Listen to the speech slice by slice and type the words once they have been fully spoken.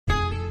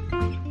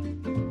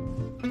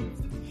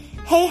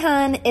Hey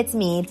hun, it's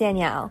me,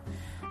 Danielle.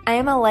 I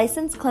am a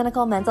licensed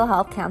clinical mental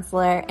health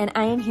counselor, and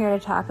I am here to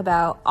talk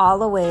about all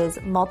the ways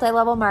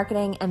multi-level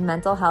marketing and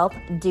mental health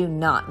do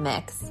not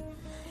mix.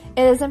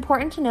 It is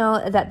important to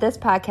know that this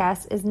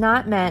podcast is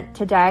not meant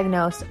to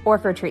diagnose or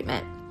for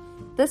treatment.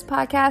 This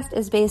podcast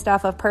is based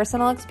off of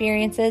personal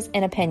experiences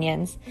and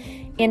opinions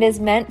and is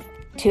meant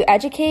to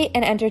educate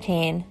and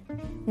entertain.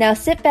 Now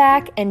sit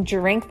back and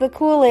drink the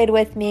Kool-Aid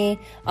with me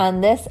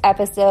on this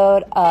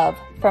episode of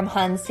From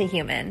Huns to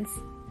Humans.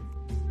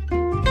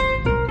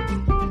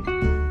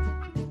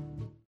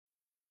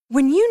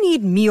 When you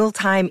need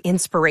mealtime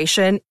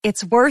inspiration,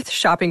 it's worth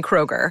shopping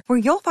Kroger, where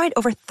you'll find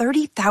over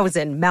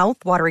 30,000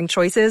 mouth-watering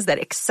choices that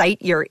excite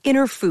your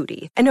inner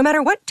foodie. And no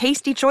matter what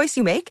tasty choice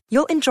you make,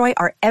 you'll enjoy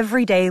our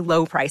everyday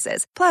low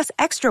prices, plus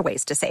extra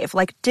ways to save,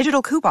 like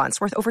digital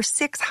coupons worth over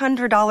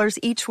 $600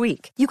 each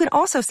week. You can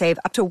also save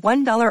up to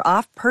 $1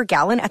 off per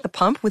gallon at the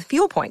pump with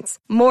fuel points.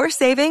 More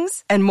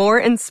savings and more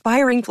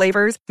inspiring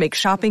flavors make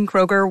shopping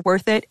Kroger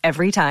worth it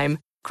every time.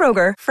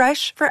 Kroger,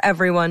 fresh for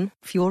everyone.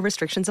 Fuel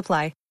restrictions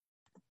apply.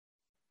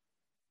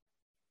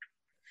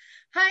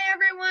 Hi,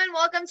 everyone.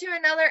 Welcome to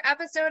another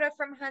episode of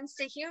From Huns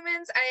to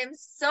Humans. I am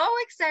so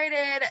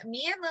excited.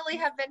 Me and Lily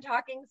have been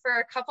talking for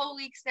a couple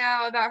weeks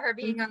now about her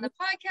being on the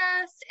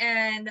podcast,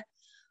 and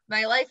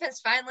my life has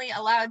finally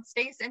allowed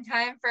space and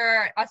time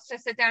for us to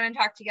sit down and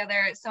talk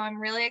together. So I'm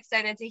really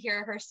excited to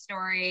hear her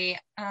story.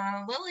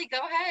 Lily, go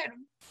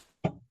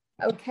ahead.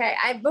 Okay.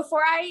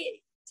 Before I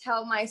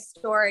tell my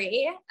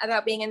story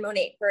about being in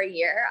Monat for a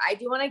year, I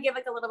do want to give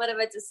a little bit of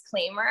a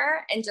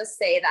disclaimer and just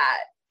say that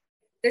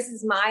this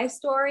is my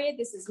story.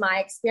 This is my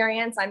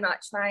experience. I'm not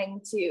trying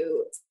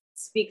to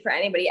speak for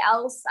anybody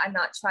else. I'm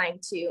not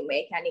trying to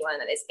make anyone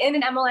that is in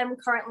an MLM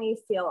currently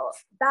feel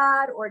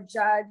bad or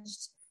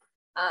judged.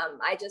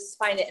 I just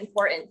find it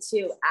important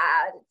to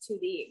add to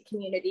the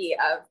community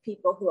of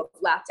people who have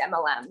left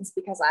MLMs,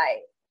 because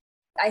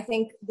I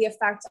think the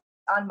effect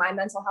on my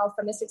mental health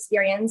from this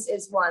experience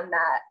is one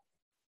that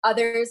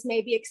others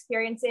may be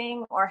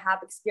experiencing or have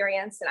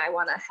experienced. And I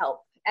want to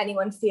help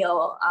anyone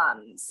feel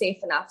safe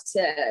enough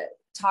to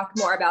talk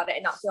more about it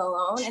and not feel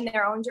alone in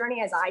their own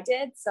journey as I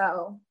did.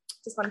 So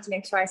just wanted to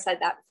make sure I said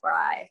that before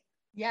I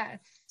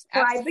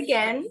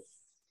begin.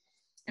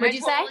 What'd you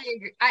say?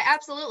 I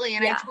absolutely.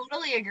 And I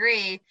totally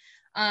agree.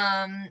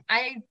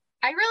 I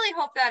really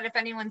hope that if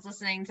anyone's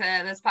listening to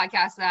this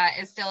podcast that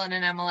is still in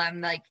an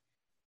MLM, like,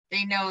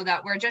 they know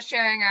that we're just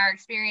sharing our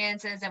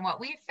experiences and what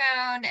we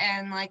found.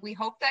 And like, we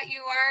hope that you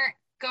aren't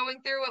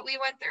going through what we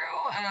went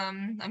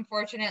through.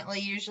 Unfortunately,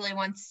 usually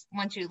once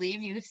you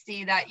leave, you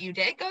see that you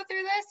did go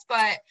through this,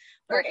 but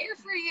we're here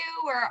for you.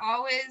 We're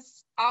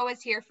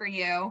always here for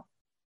you.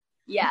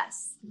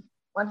 Yes,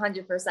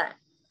 100%.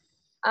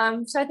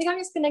 So I think I'm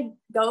just going to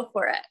go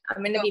for it.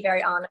 I'm going to be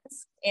very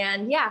honest.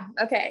 And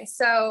okay.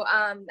 So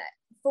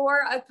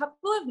for a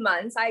couple of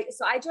months, I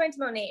joined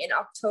Monat in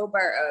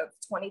October of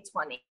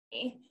 2020.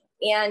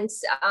 And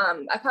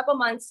a couple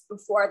months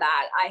before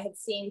that, I had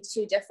seen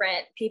two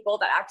different people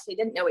that actually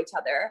didn't know each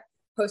other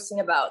posting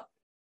about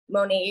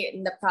Monat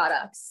and the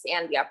products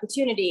and the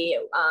opportunity,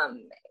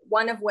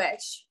 one of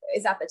which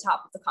is at the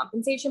top of the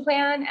compensation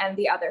plan, and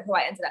the other, who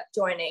I ended up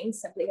joining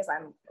simply because I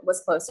was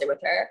closer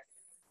with her,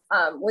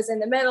 was in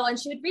the middle. And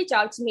she would reach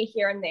out to me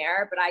here and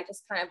there, but I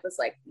just kind of was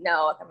like,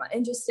 no, I'm not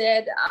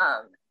interested.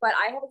 But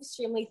I have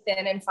extremely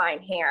thin and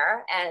fine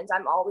hair, and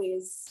I'm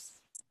always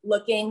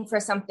looking for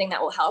something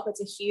that will help.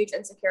 It's a huge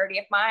insecurity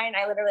of mine.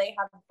 I literally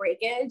have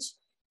breakage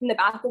in the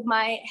back of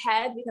my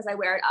head because I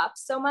wear it up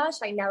so much.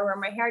 I never wear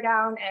my hair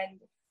down. And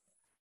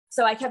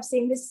so I kept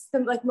seeing this,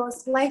 the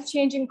most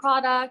life-changing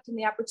product, and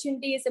the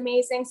opportunity is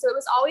amazing. So it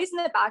was always in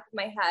the back of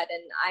my head.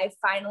 And I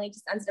finally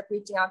just ended up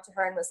reaching out to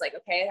her and was like,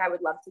 okay, I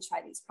would love to try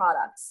these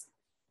products.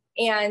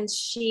 And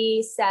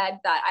she said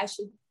that I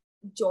should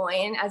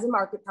join as a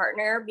market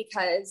partner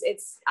because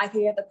I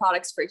can get the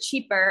products for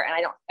cheaper,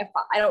 and if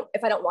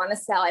I don't want to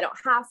sell, I don't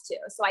have to.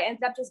 So I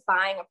ended up just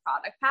buying a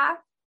product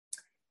pack.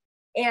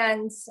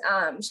 And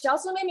she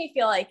also made me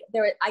feel like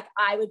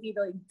I would be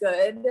really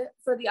good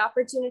for the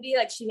opportunity.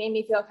 Like, she made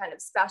me feel kind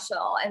of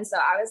special. And so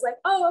I was like,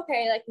 oh,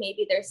 okay, like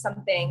maybe there's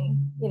something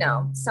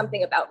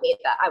about me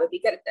that I would be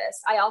good at this.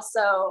 I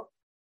also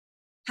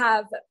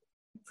have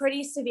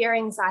pretty severe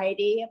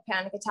anxiety,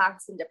 panic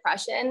attacks, and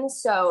depression.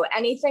 So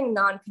anything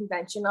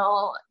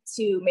non-conventional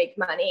to make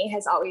money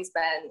has always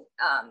been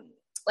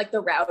like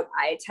the route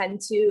I tend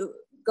to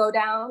go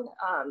down,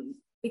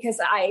 because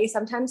I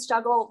sometimes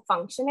struggle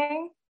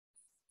functioning.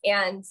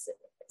 And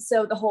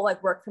so the whole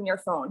like work from your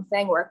phone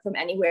thing, work from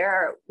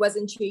anywhere, was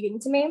intriguing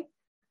to me.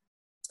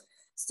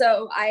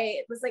 So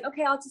I was like,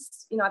 okay, I'll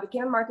just, I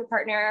became a market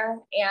partner,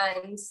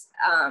 and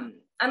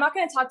I'm not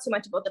going to talk too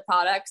much about the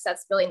products.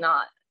 That's really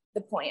not the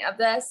point of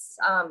this.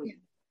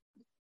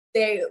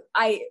 They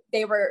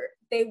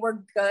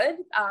were good.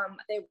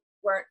 They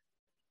weren't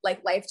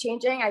like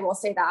life-changing, I will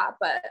say that,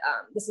 but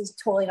this is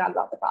totally not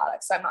about the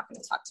product, so I'm not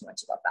going to talk too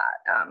much about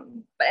that.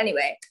 But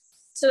anyway,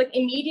 so like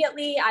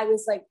immediately I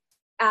was like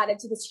added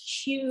to this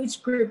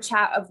huge group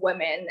chat of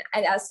women,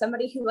 and as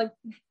somebody who like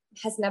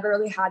has never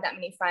really had that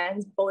many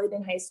friends, bullied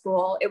in high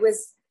school. It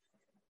was,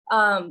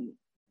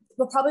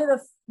 but probably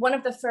one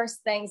of the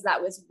first things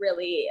that was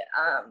really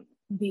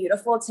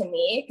beautiful to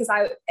me, because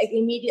I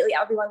immediately,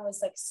 everyone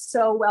was like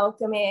so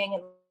welcoming,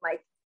 and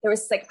like there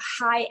was like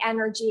high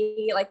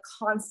energy, like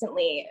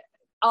constantly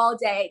all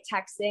day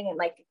texting and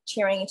like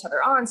cheering each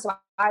other on. So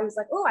I was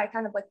like, oh, I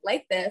kind of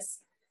like this.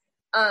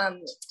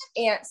 And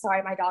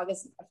sorry, my dog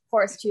is of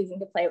course choosing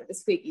to play with the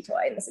squeaky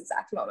toy in this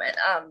exact moment.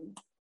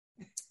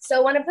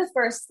 So one of the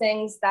first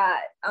things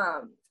that,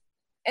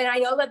 and I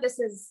know that this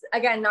is,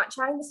 again, not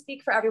trying to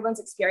speak for everyone's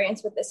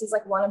experience, but this is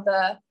like one of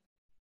the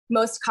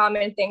most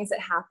common things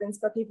that happens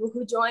for people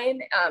who join.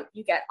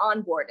 You get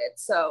onboarded.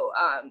 So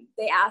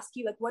they ask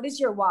you like, what is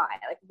your why?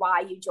 Like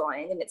why you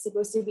joined? And it's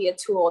supposed to be a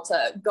tool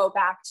to go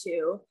back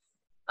to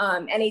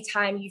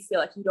anytime you feel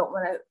like you don't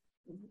want to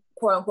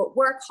quote unquote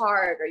work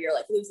hard, or you're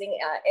like losing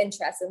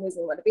interest and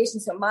losing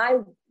motivation. So my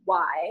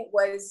why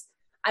was,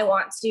 I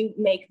want to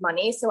make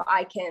money so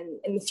I can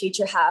in the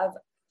future have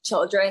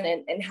children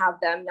and have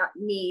them not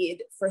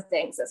need for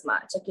things as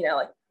much. Like, you know,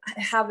 like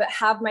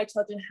have my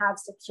children have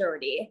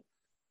security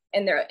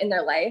in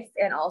their life,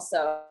 and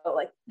also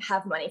like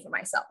have money for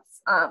myself.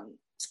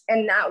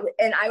 And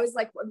I was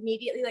like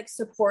immediately like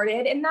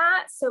supported in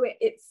that. So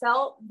it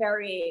felt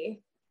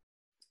very,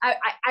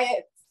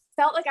 I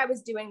felt like I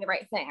was doing the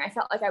right thing. I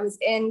felt like I was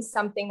in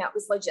something that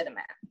was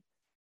legitimate.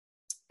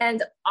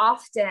 And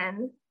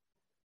often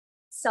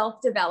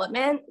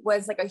self-development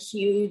was like a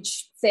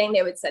huge thing.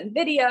 They would send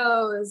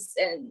videos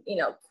and, you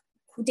know,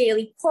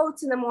 daily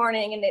quotes in the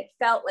morning. And it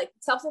felt like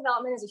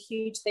self-development is a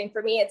huge thing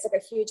for me. It's like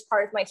a huge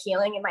part of my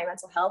healing and my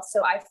mental health.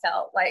 So I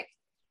felt like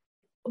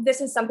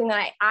this is something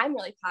that I'm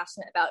really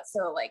passionate about.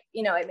 So like,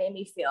 you know, it made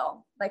me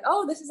feel like,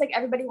 oh, this is like,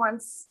 everybody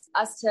wants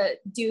us to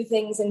do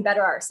things and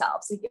better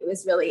ourselves. Like it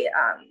was really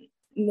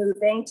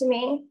moving to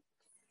me.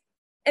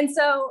 And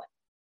so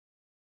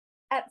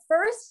at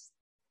first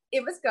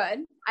it was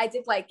good. I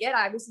did like it.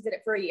 I obviously did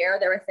it for a year.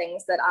 There were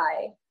things that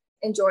I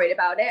enjoyed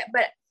about it,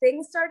 but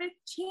things started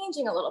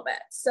changing a little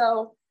bit.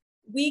 So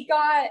we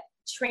got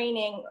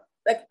training,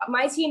 like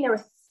my team, there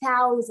were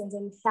thousands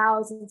and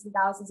thousands and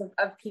thousands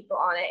of people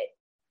on it,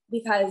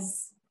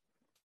 because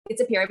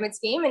it's a pyramid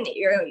scheme, and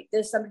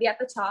there's somebody at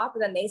the top,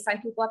 and then they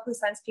sign people up who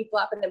signs people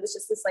up. And it was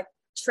just this like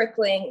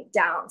trickling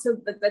down. So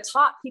the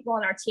top people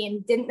on our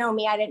team didn't know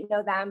me. I didn't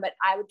know them, but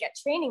I would get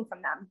training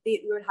from them.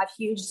 We would have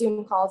huge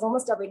Zoom calls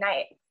almost every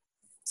night.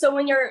 So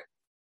when you're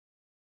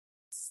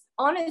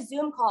on a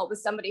Zoom call with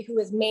somebody who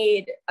has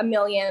made $1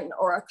 million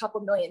or a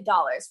couple $1 million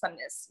from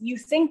this, you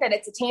think that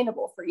it's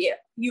attainable for you.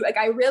 Like,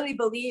 I really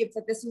believed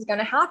that this was going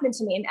to happen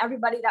to me, and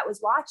everybody that was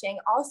watching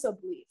also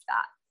believed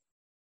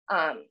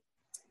that.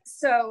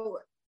 So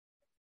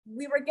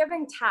we were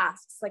given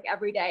tasks like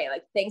every day,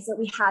 like things that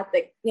we had,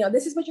 like, you know,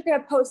 this is what you're going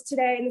to post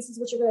today, and this is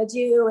what you're going to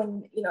do,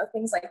 and, you know,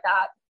 things like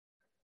that.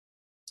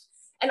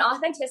 And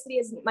authenticity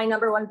is my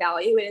number one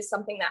value. It is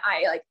something that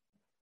I like.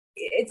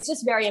 It's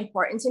just very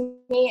important to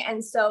me.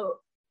 And so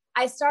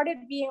I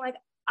started being like,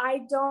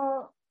 I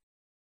don't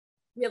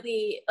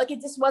really, like,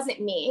 it just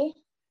wasn't me.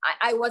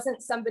 I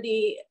wasn't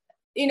somebody,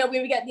 you know, we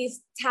would get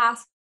these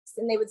tasks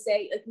and they would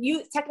say, like,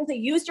 you technically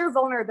use your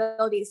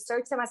vulnerabilities,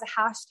 search them as a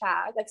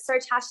hashtag, like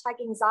search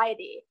hashtag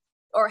anxiety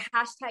or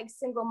hashtag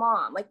single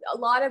mom, like a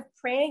lot of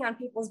preying on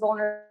people's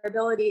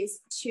vulnerabilities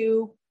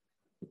to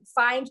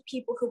find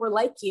people who were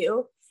like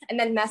you and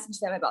then message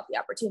them about the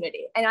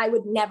opportunity. And I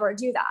would never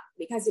do that,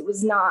 because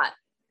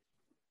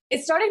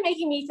it started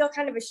making me feel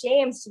kind of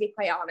ashamed, to be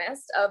quite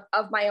honest,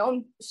 of my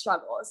own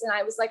struggles. And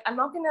I was like, I'm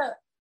not going to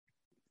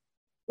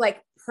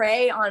like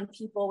prey on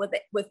people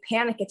with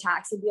panic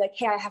attacks and be like,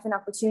 hey, I have an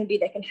opportunity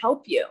that can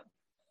help you.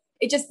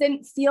 It just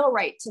didn't feel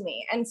right to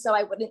me. And so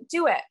I wouldn't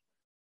do it.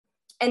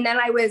 And then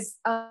I was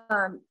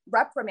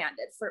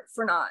reprimanded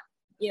for not,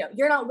 you know,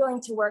 you're not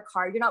willing to work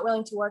hard. You're not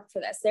willing to work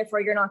for this.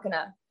 Therefore, you're not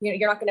gonna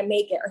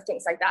make it, or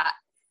things like that.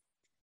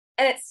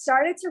 And it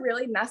started to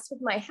really mess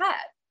with my head.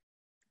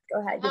 Go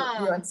ahead. You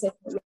want to say?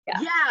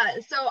 Yeah.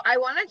 So I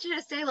wanted to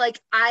just say,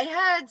 like, I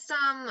had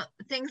some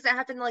things that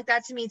happened like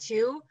that to me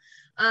too.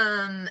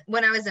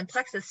 When I was in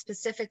Plexus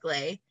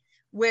specifically,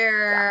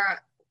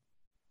 where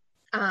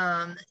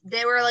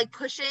they were like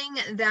pushing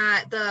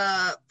that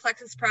the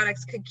Plexus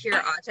products could cure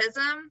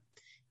autism,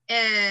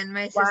 and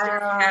my sister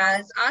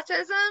has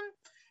autism.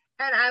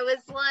 And I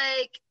was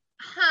like,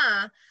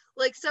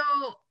 like, so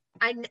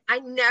I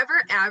never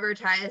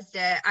advertised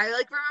it. I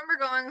like remember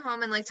going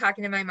home and like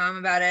talking to my mom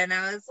about it. And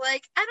I was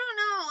like, I don't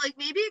know, like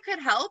maybe it could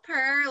help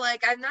her.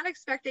 Like, I'm not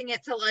expecting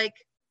it to like,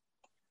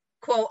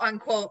 quote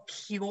unquote,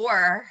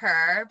 cure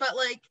her. But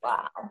like,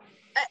 wow.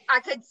 I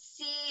could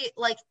see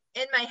like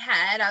in my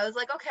head, I was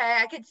like, okay,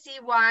 I could see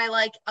why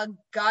like a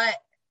gut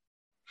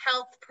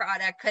health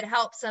product could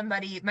help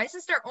somebody. My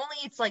sister only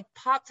eats like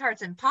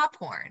Pop-Tarts and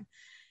popcorn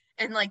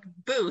and like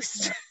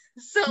Boost.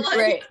 So like,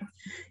 right.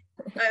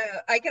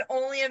 I can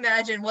only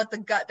imagine what the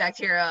gut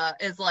bacteria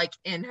is like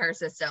in her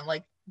system,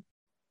 like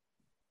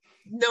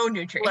no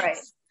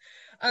nutrients.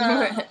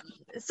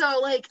 So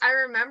like I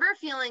remember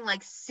feeling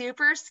like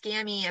super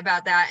scammy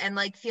about that, and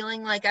like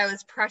feeling like I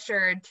was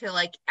pressured to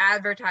like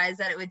advertise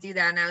that it would do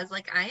that, and I was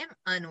like, I am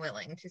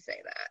unwilling to say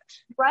that.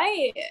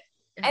 Right.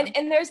 Yeah.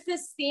 And there's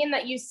this theme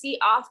that you see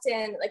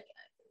often, like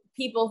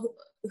people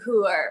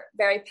who are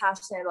very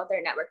passionate about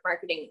their network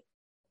marketing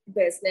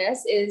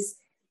business is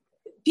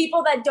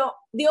people that don't,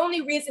 the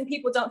only reason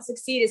people don't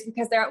succeed is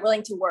because they aren't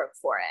willing to work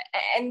for it.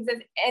 And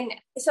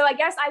so I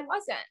guess I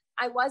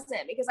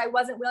wasn't because I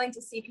wasn't willing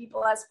to see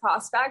people as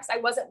prospects. I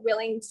wasn't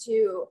willing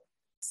to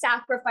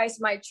sacrifice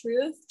my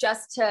truth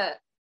just to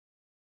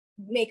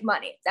make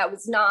money. That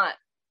was not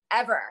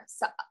ever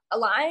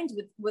aligned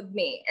with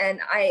me.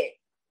 And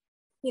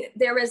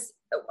there was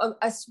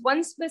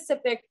one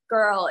specific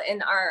girl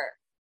in our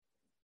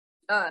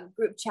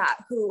group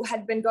chat who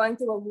had been going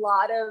through a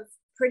lot of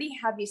pretty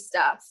heavy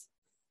stuff.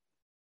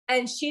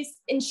 And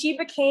she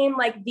became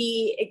like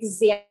the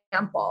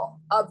example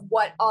of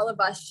what all of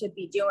us should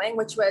be doing,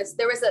 which was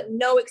there was a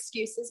no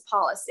excuses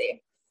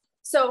policy.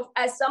 So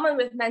as someone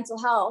with mental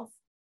health,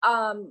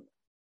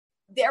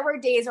 there were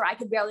days where I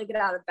could barely get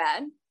out of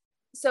bed.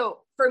 So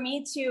for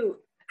me to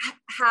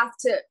have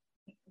to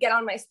get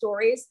on my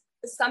stories,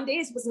 some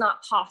days was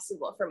not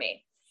possible for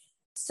me.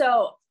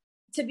 So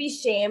to be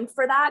shamed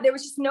for that, there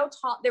was just no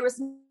talk.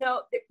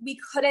 We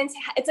couldn't,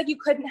 it's like you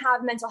couldn't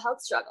have mental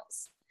health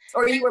struggles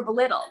or you were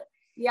belittled.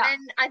 Yeah.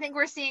 And I think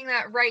we're seeing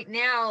that right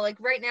now, in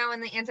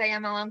the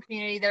anti-MLM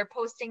community, they're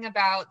posting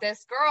about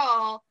this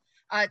girl,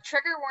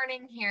 trigger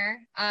warning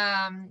here.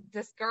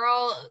 This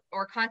girl,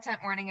 or content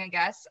warning, I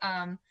guess,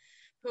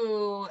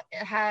 who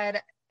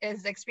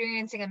is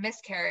experiencing a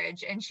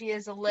miscarriage, and she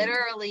is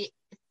literally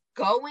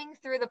going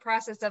through the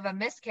process of a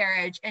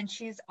miscarriage, and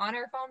she's on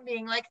her phone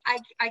being like,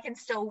 I can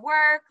still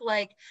work,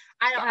 like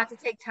I don't have to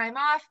take time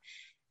off.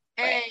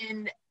 Right.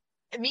 And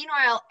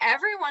meanwhile,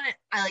 everyone,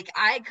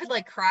 I could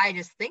like cry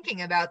just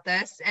thinking about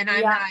this, and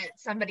I'm not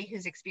somebody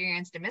who's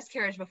experienced a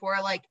miscarriage before,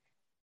 like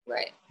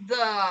right, the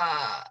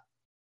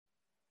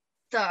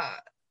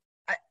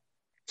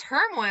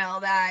turmoil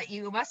that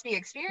you must be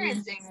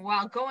experiencing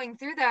while going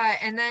through that,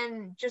 and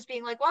then just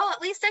being like, well,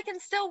 at least I can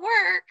still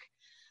work.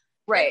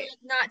 Right. And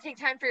not take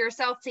time for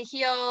yourself to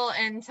heal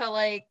and to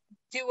like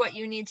do what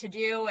you need to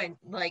do, and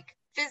like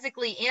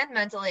physically and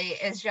mentally,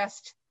 is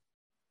just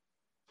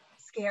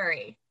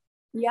scary.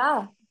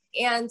 Yeah.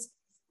 And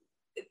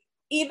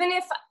even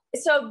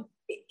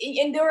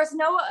and there was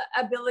no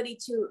ability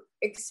to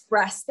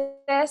express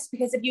this,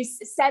 because if you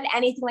said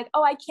anything like,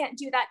 oh, I can't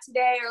do that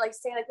today, or like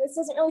say like, this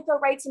doesn't really feel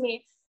right to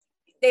me,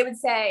 they would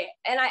say,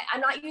 and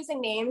I'm not using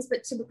names,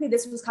 but typically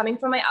this was coming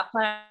from my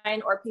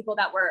upline or people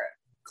that were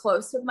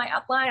close with my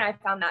upline. I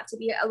found that to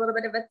be a little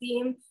bit of a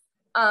theme.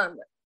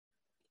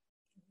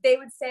 They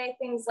would say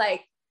things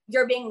like,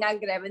 you're being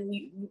negative, and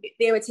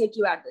they would take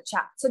you out of the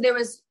chat. So there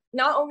was,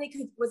 not only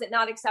was it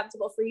not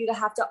acceptable for you to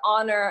have to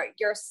honor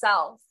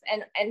yourself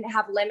and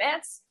have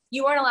limits,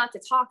 you weren't allowed to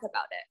talk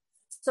about it.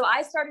 So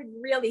I started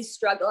really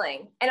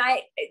struggling, and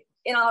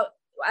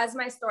as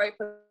my story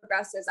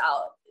progresses,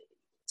 I'll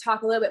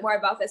talk a little bit more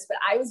about this, but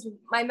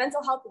my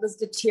mental health was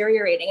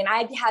deteriorating, and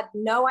I had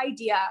no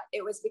idea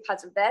it was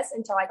because of this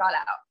until I got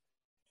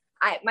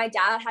out. My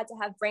dad had to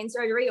have brain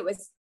surgery. It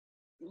was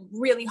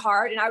really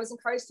hard, and I was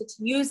encouraged to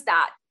use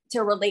that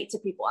to relate to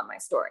people on my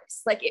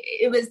stories. Like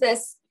it was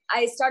this,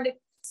 I started,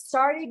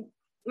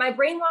 my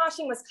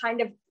brainwashing was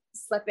kind of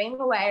slipping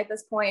away at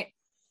this point.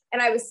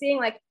 And I was seeing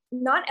like,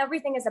 not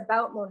everything is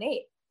about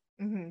Monat.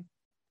 Mm-hmm.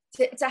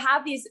 To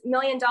have these $1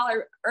 million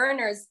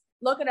earners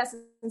look at us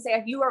and say,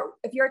 if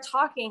you're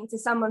talking to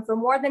someone for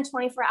more than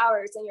 24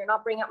 hours and you're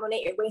not bringing up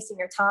Monat, you're wasting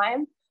your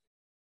time.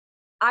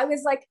 I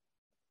was like,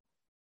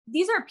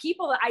 these are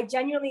people that I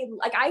genuinely,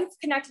 like, I've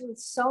connected with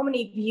so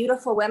many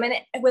beautiful women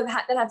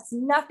that has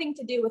nothing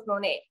to do with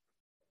Monat.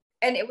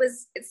 And it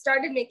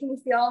started making me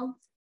feel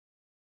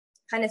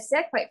kind of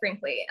sick, quite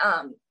frankly.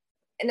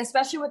 And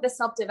especially with the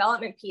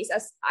self-development piece,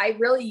 as I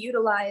really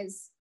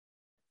utilize,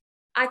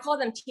 I call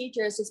them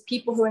teachers, just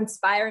people who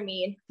inspire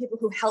me and people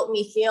who help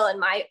me heal in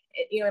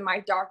my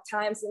dark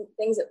times and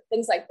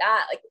things like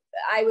that. Like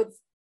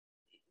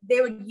they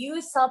would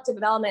use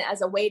self-development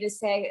as a way to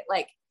say,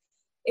 like,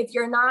 if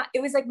you're not,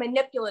 it was like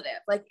manipulative.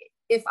 Like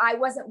if I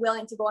wasn't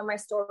willing to go on my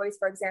stories,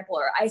 for example,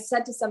 or I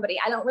said to somebody,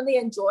 I don't really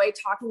enjoy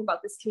talking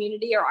about this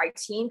community or our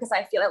team because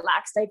I feel it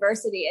lacks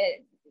diversity.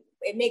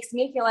 It makes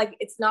me feel like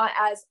it's not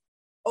as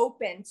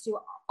open to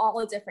all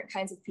the different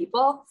kinds of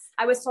people.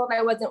 I was told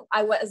I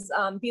was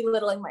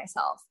belittling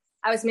myself.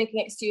 I was making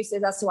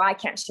excuses as to why I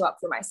can't show up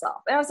for myself.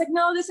 And I was like,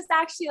 no, this is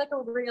actually like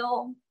a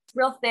real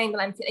thing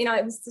that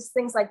it was just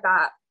things like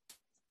that.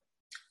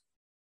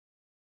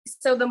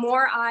 So the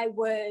more I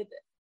would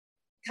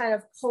kind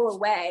of pull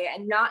away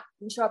and not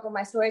show up on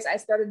my stories, I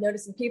started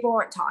noticing people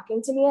weren't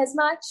talking to me as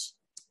much.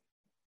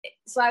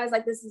 So I was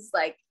like, this is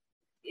like,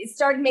 it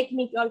started making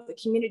me feel like the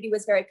community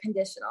was very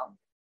conditional.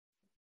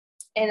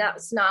 And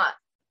that's not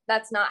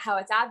how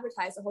it's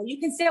advertised. You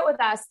can sit with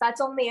us. That's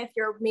only if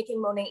you're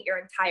making Monat your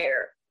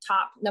entire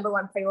top number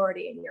one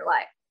priority in your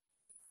life.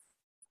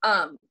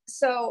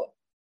 So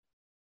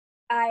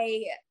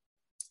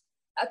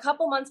a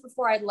couple months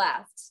before I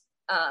left,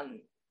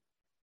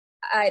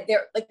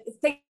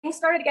 things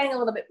started getting a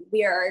little bit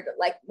weird.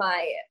 Like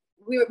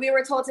we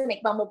were told to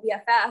make Bumble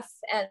BFF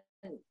and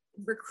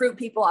recruit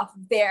people off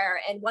of there,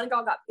 and one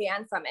girl got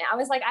banned from it. I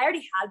was like, I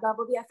already had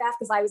Bumble BFF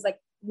because I was like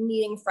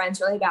needing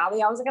friends really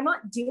badly. I was like, I'm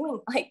not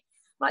doing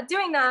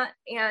that.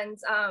 And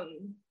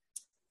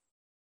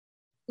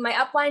my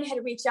upline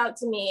had reached out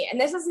to me, and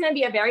this is going to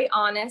be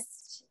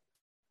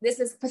this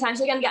is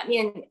potentially going to get me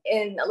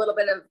in a little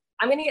bit of,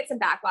 I'm going to get some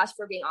backlash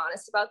for being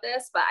honest about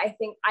this, but I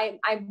think I'm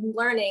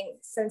learning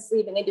since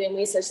leaving and doing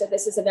research that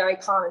this is a very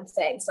common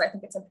thing. So I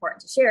think it's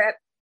important to share it.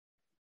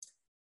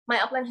 My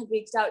upline had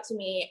reached out to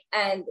me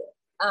and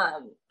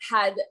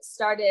had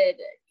started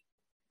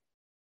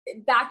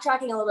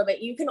backtracking a little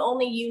bit. You can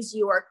only use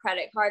your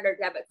credit card or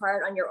debit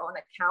card on your own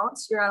account.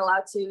 You're not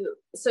allowed to,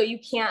 so you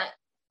can't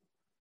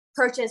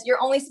purchase,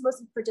 you're only supposed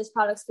to purchase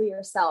products for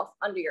yourself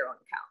under your own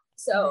account.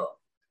 So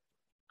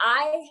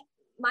my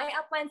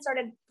upline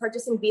started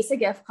purchasing Visa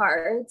gift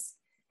cards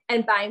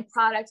and buying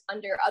products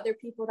under other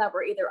people that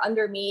were either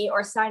under me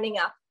or signing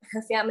up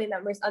her family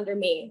members under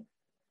me,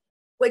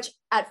 which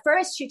at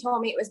first she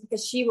told me it was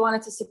because she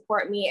wanted to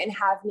support me and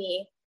have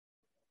me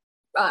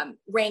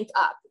rank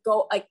up,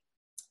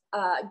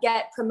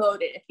 get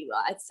promoted, if you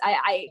will.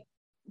 I'm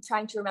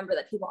trying to remember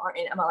that people aren't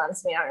in MLMs,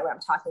 so I don't know what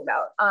I'm talking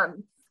about.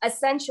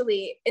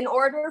 Essentially, in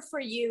order for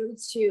you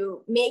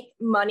to make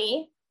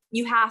money,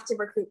 you have to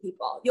recruit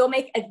people. You'll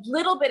make a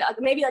little bit,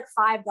 maybe like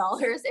 $5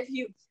 if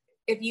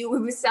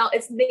you sell.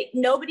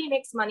 Nobody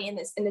makes money in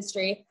this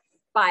industry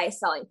by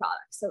selling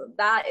products. So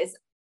that is,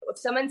 if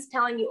someone's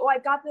telling you, oh, I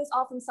got this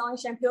all from selling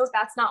shampoos,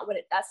 that's not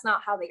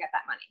how they get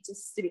that money,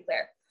 just to be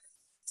clear.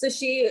 So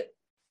she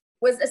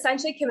was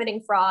essentially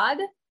committing fraud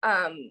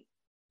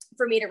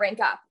for me to rank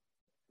up,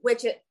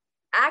 which it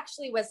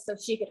actually was so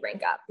she could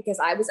rank up because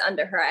I was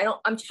under her.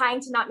 I'm trying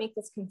to not make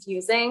this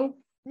confusing.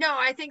 No,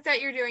 I think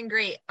that you're doing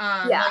great.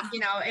 Yeah.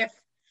 Like,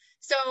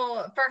 so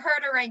for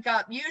her to rank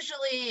up,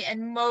 usually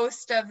in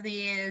most of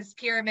these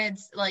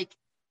pyramids, like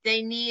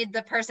they need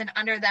the person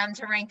under them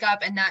to rank up,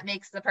 and that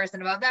makes the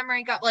person above them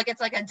rank up. Like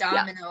it's like a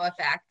domino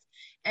effect.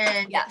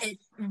 And it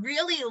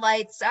really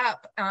lights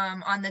up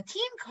on the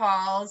team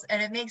calls,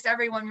 and it makes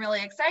everyone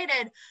really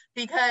excited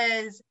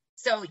because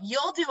so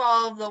you'll do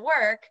all of the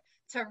work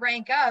to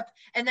rank up,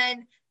 and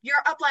then your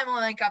upline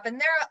will rank up,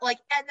 and they're like,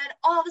 and then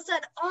all of a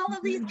sudden, all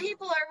of these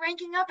people are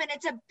ranking up, and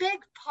it's a big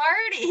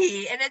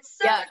party, and it's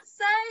so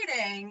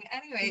exciting.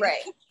 Anyway,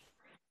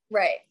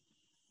 right.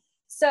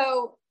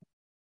 So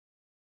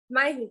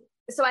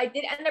I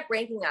did end up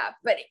ranking up,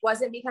 but it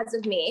wasn't because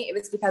of me; it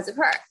was because of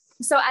her.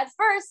 So at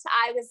first,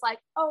 I was like,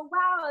 oh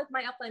wow, like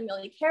my upline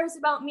really cares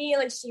about me,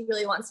 like she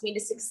really wants me to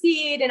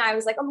succeed, and I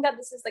was like, oh my god,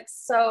 this is like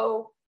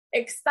so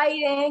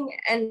exciting.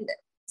 And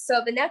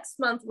so the next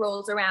month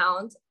rolls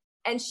around,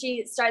 and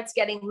she starts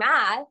getting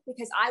mad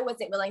because I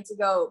wasn't willing to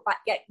go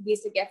get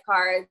Visa gift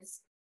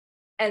cards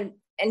and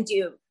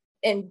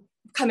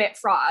commit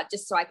fraud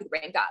just so I could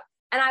rank up.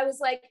 And I was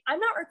like, I'm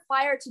not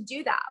required to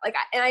do that. Like,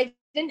 I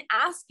didn't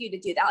ask you to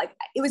do that. Like,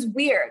 it was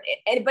weird.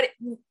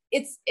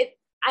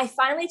 I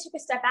finally took a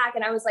step back,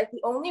 and I was like,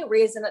 the only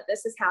reason that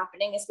this is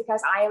happening is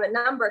because I am a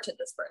number to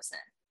this person.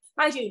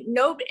 Mind you,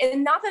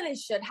 and not that it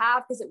should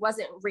have, because it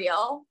wasn't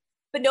real.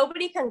 But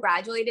nobody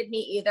congratulated me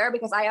either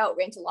because I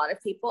outranked a lot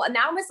of people. And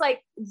that was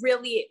like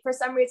really, for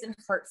some reason,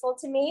 hurtful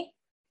to me.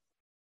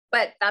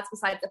 But that's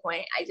besides the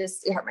point.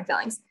 It hurt my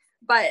feelings.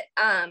 But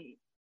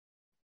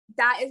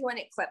that is when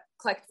it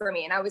clicked for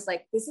me. And I was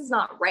like, this is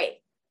not right.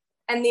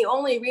 And the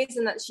only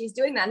reason that she's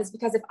doing that is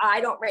because if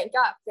I don't rank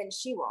up, then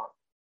she won't.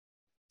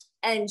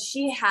 And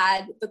she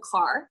had the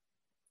car.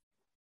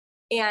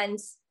 And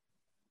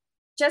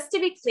just to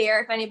be clear,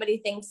 if anybody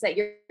thinks that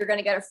you're going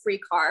to get a free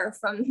car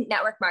from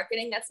network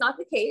marketing, that's not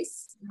the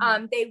case.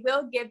 Mm-hmm. They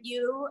will give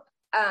you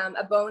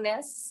a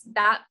bonus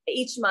that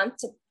each month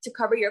to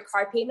cover your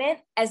car payment,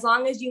 as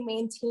long as you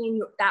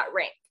maintain that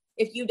rank.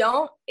 If you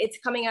don't, it's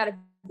coming out of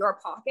your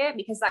pocket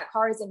because that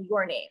car is in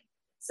your name.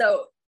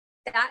 So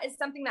that is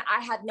something that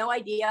I had no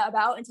idea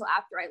about until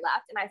after I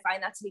left. And I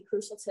find that to be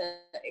crucial to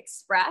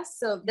express.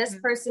 So this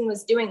person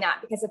was doing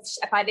that because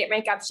if I didn't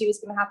rank up, she was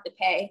going to have to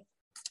pay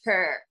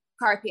her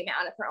car payment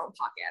out of her own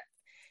pocket.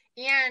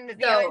 And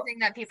the other thing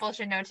that people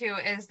should know too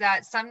is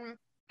that some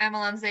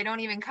MLMs, they don't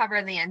even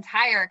cover the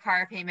entire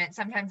car payment.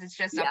 Sometimes it's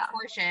just a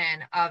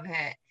portion of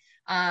it.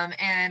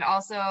 And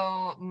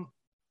also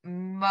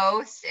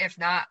most, if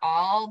not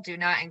all, do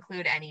not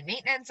include any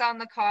maintenance on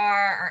the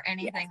car or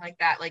anything like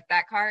that. Like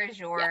that car is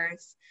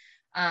yours.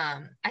 I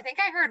think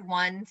I heard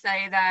one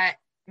say that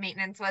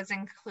maintenance was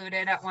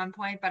included at one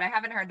point, but I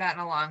haven't heard that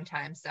in a long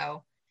time.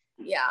 So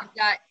if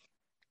that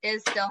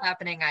is still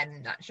happening,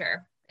 I'm not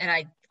sure. And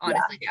I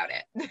honestly doubt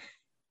it.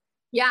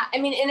 I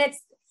mean, and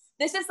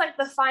this is like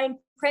the fine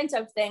print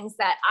of things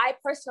that I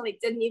personally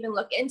didn't even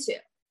look into,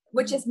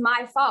 which is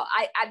my fault.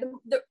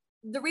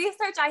 The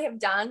research I have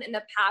done in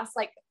the past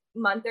like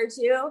month or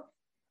two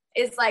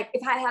is like,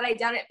 if I had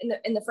done it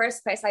in the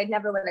first place, I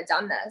never would have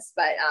done this.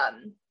 But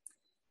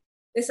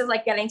this is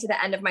like getting to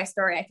the end of my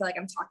story. I feel like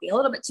I'm talking a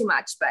little bit too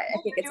much, but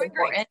I think it's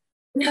important.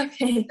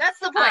 Okay. That's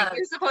the point.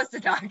 You're supposed to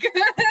talk.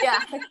 Yeah.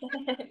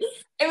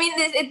 I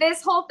mean,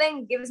 this whole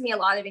thing gives me a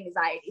lot of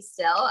anxiety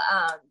still.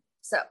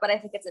 But I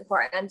think it's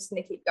important. I'm just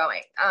going to keep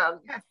going.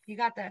 Yeah, you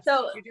got this.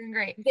 So you're doing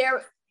great.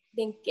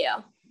 Thank you.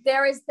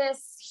 There is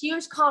this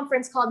huge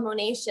conference called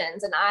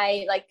Monations, and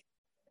I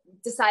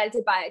decided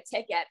to buy a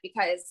ticket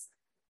because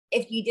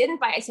if you didn't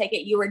buy a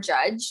ticket, you were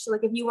judged.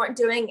 Like if you weren't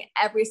doing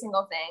every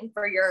single thing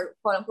for your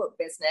quote unquote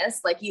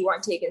business, like you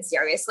weren't taken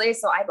seriously.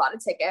 So I bought a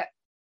ticket.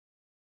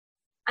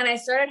 And I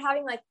started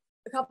having like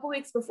a couple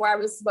weeks before I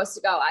was supposed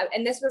to go.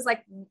 And this was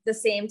like the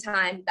same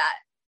time that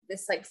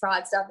this like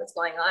fraud stuff that's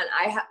going on.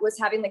 I was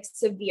having like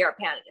severe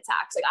panic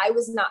attacks. Like I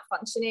was not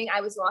functioning.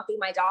 I was walking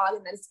my dog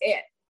and that's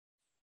it.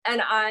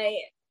 And I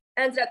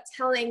ended up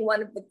telling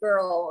one of the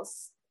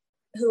girls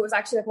who was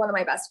actually like one of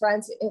my best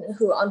friends,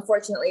 who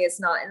unfortunately is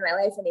not in my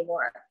life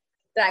anymore,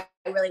 that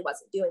I really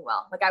wasn't doing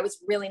well. Like I was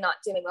really not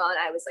doing well. And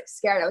I was like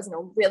scared. I was in a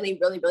really,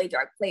 really, really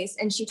dark place.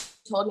 And she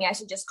told me I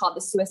should just call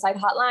the suicide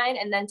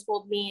hotline, and then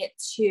told me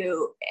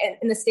to,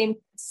 in the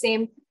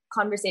same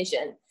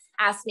conversation,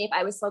 asked me if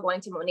I was still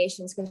going to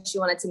Monations because she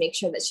wanted to make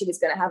sure that she was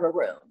going to have a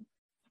room.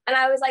 And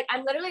I was like,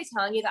 I'm literally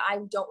telling you that I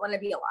don't want to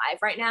be alive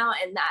right now.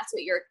 And that's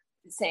what you're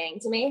saying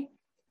to me.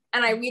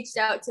 And I reached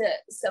out to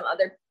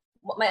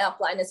my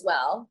upline as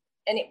well.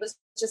 And it was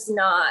just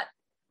not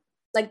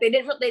like, they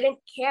didn't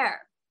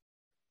care.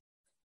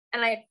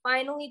 And I had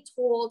finally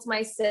told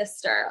my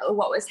sister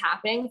what was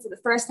happening. For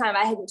the first time,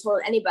 I hadn't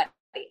told anybody.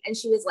 And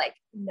she was like,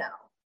 no.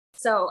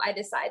 So I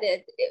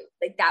decided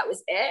that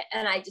was it.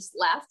 And I just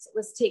left,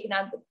 was taken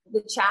out of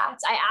the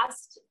chats.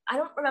 I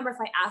don't remember if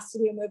I asked to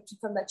be removed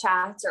from the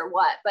chats or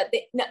what, but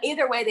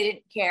either way, they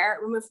didn't care.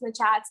 Removed from the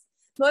chats.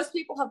 Most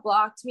people have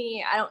blocked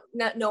me.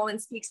 No one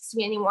speaks to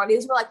me anymore.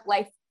 These were like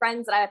life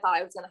friends that I thought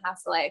I was going to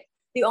have to like.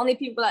 The only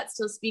people that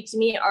still speak to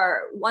me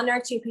are one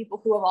or two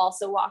people who have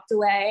also walked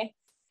away.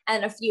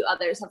 And a few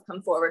others have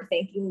come forward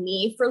thanking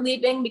me for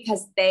leaving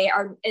because they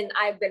are, and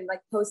I've been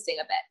like posting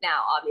a bit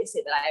now,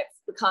 obviously, that I've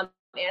become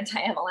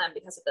anti-MLM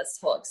because of this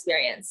whole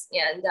experience,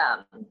 and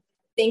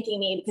thanking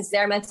me because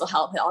their mental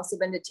health had also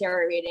been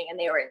deteriorating and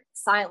they were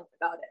silent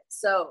about it.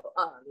 So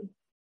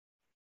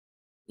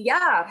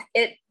yeah,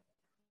 it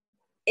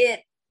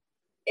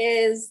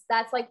is,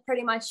 that's like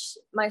pretty much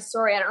my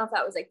story. I don't know if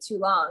that was like too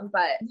long,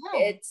 but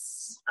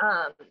it's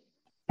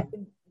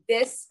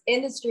this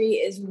industry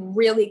is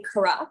really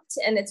corrupt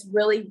and it's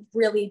really,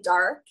 really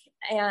dark.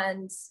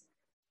 And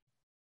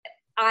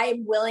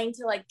I'm willing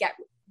to like get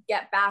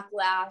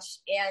backlash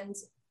and,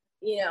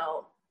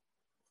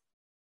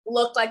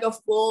 look like a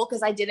fool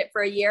because I did it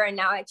for a year and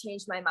now I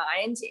changed my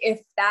mind. If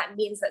that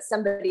means that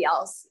somebody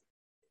else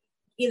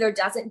either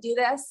doesn't do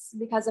this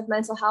because of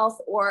mental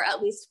health or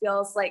at least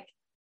feels like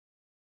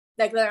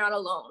they're not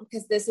alone,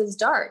 because this is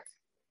dark.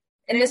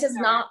 And this is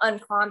not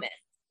uncommon.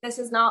 This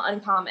is not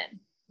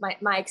uncommon.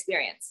 My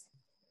experience.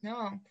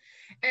 No.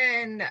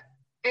 And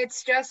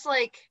it's just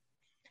like,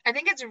 I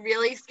think it's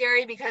really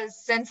scary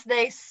because since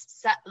they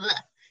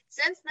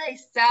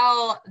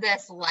sell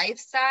this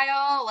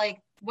lifestyle,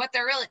 like what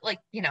they're really like,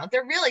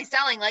 they're really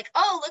selling like,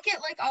 oh, look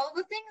at like all of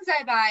the things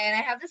I buy and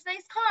I have this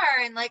nice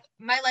car and like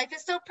my life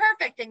is so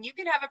perfect and you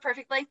can have a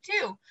perfect life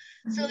too.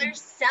 Mm-hmm. So they're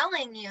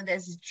selling you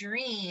this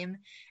dream.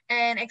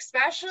 And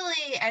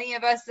especially any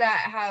of us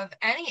that have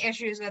any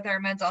issues with our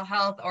mental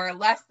health or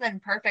less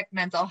than perfect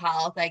mental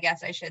health, I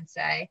guess I should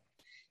say,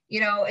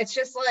 it's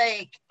just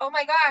like, oh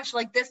my gosh,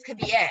 like this could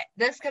be it.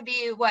 This could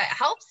be what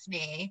helps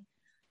me.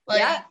 Like,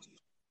 yeah.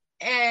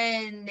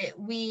 And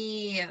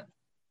we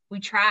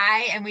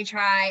try and we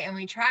try and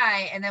we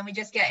try, and then we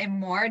just get in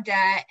more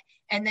debt.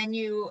 And then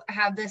you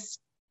have this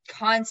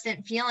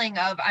constant feeling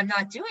of, I'm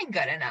not doing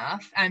good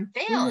enough. I'm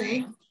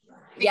failing. Mm-hmm.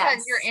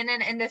 Because you're in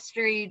an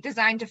industry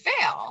designed to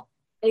fail.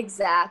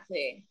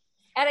 Exactly.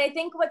 And I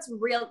think what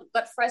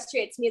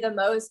frustrates me the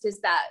most is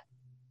that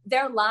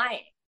they're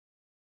lying.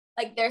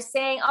 Like they're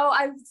saying, oh,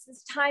 I have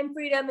this time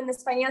freedom and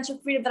this financial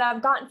freedom that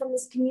I've gotten from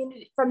this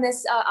community, from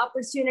this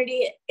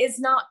opportunity is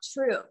not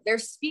true. They're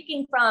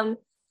speaking from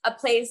a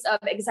place of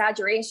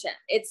exaggeration.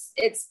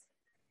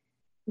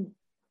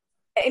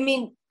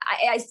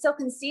 I still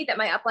concede that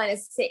my upline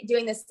is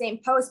doing the same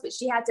post, but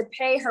she had to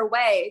pay her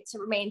way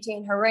to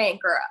maintain her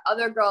rank, or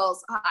other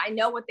girls, I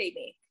know what they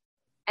make.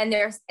 And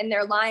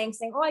they're lying,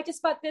 saying, oh, I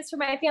just bought this for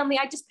my family.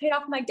 I just paid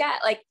off my debt.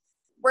 Like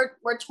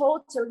we're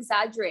told to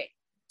exaggerate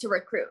to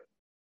recruit.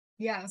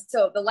 Yeah.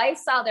 So the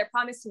lifestyle they're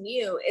promising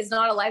you is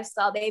not a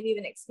lifestyle they've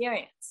even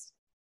experienced.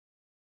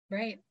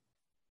 Right.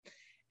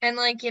 And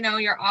like,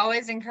 you're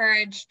always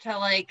encouraged to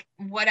like,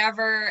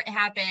 whatever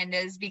happened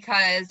is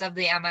because of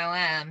the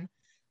MLM.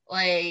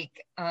 Like,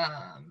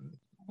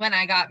 when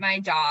I got my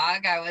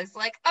dog, I was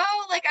like,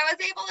 oh, like I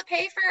was able to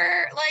pay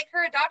for like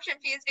her adoption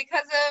fees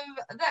because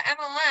of the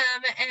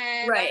MLM.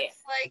 And right.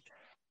 It's like,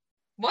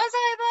 was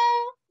I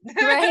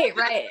though?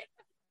 Right.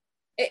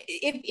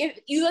 If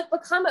you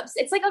become,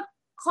 it's like a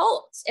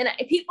cult. And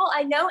people,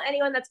 I know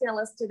anyone that's going to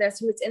listen to this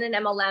who's in an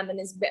MLM and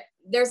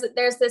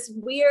there's this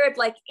weird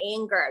like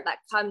anger that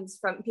comes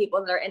from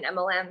people that are in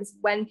MLMs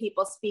when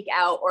people speak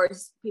out or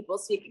people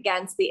speak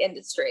against the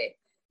industry.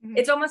 Mm-hmm.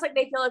 It's almost like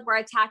they feel like we're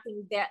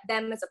attacking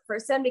them as a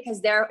person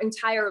because their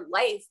entire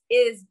life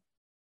is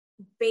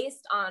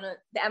based on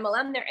the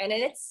MLM they're in.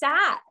 And it's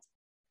sad.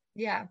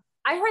 Yeah.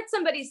 I heard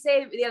somebody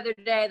say the other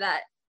day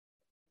that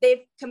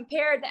they've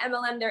compared the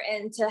MLM they're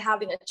in to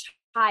having a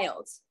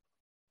child.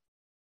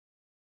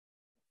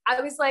 I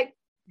was like,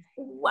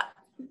 what?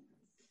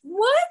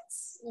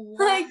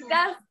 Like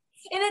that,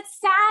 and it's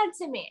sad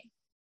to me.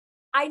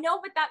 I know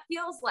what that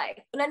feels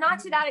like, and not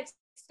to that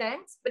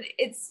extent, but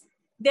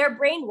they're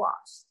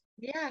brainwashed.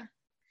 Yeah,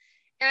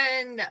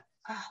 and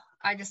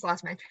I just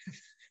lost my.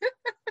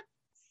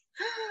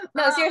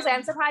 No, seriously,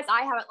 I'm surprised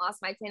I haven't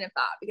lost my train of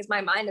thought because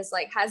my mind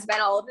has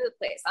been all over the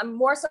place. I'm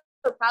more so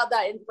proud that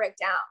I didn't break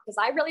down because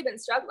I've really been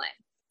struggling.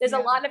 There's a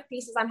lot of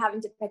pieces I'm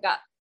having to pick up.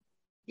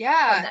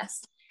 Yeah. On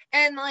this.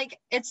 And like,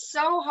 it's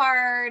so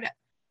hard.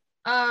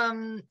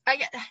 Are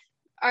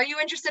you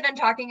interested in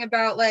talking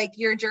about like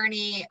your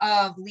journey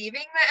of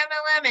leaving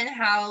the MLM and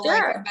how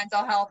like your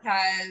mental health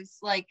has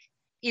like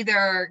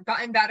either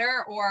gotten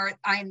better or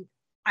I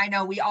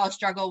know we all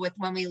struggle with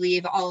when we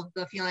leave all of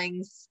the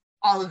feelings.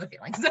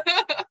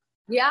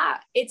 Yeah,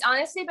 it's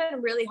honestly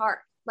been really hard.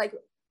 Like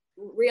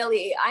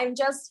really, I'm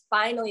just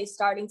finally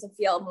starting to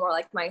feel more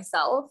like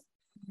myself.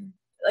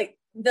 Like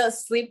the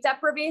sleep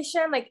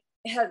deprivation, like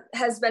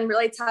has been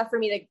really tough for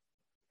me to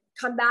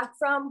come back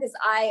from because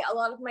a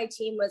lot of my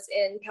team was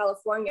in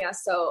California.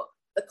 So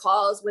the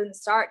calls wouldn't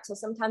start till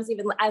sometimes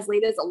even as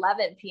late as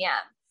 11 p.m.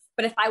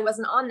 But if I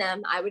wasn't on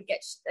them, I would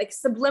get like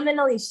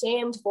subliminally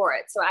shamed for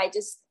it. So I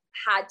just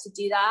had to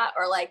do that.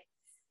 Or like,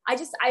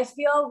 I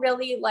feel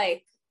really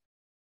like,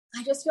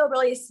 I just feel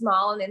really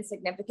small and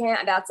insignificant.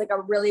 And that's like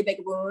a really big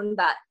wound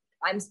that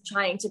I'm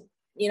trying to,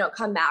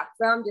 come back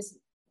from. Just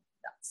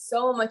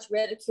so much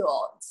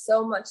ridicule,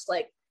 so much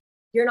like,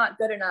 you're not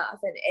good enough.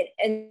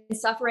 And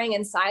suffering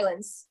in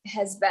silence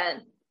has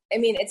been, I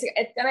mean, it's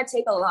going to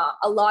take a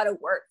lot of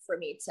work for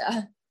me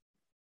to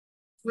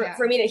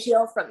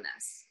heal from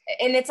this.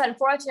 And it's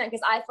unfortunate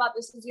because I thought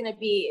this was going to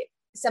be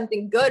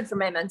something good for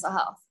my mental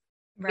health.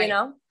 Right.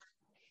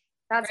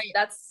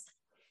 That's,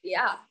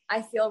 yeah,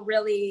 I feel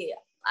really,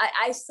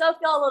 I still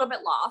feel a little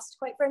bit lost,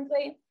 quite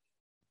frankly.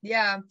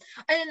 Yeah.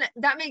 And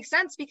that makes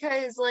sense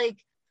because like,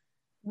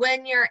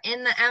 when you're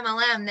in the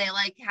MLM, they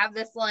like have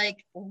this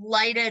like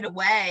lighted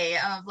way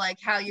of like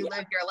how you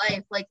live your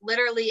life. Like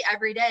literally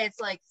every day, it's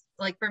like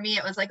for me,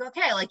 it was like,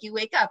 okay, like you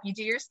wake up, you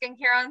do your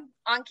skincare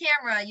on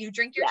camera, you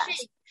drink your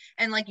shake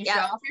and like you show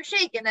off your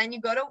shake and then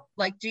you go to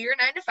like do your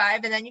 9 to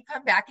 5 and then you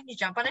come back and you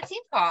jump on a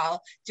team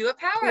call, do a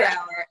power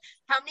hour.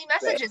 How many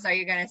messages are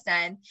you going to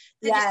send?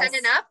 Did you send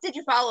enough? Did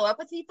you follow up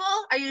with people?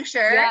 Are you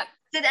sure? Yep.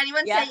 Did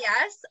anyone say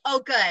yes? Oh,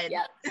 good.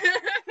 Yep.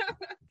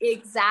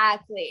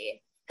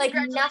 Exactly. Like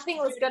nothing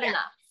was good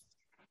enough.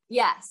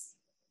 Yes.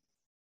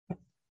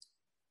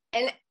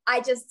 And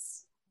I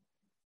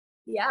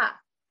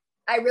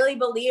really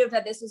believed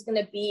that this was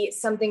going to be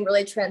something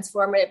really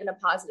transformative in a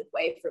positive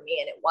way for me.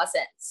 And it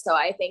wasn't. So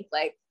I think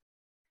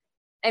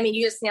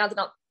you just nailed it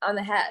on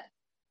the head.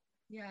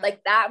 Yeah.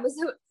 Like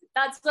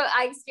that's what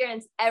I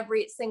experienced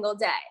every single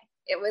day.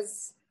 It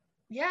was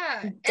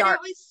dark. And it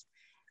was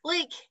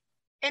like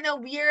in a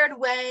weird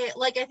way,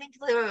 like I think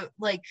the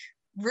like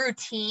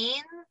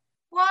routine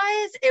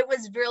wise, it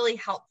was really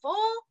helpful.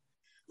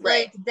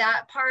 Right. Like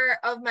that part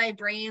of my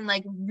brain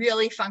like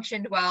really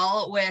functioned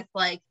well with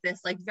like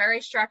this like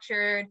very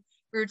structured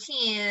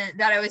routine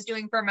that I was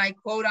doing for my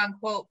quote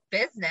unquote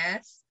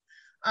business.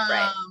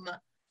 But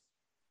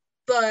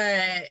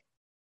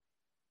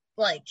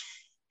like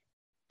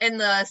in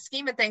the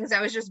scheme of things,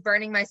 I was just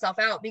burning myself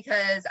out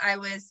because I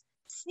was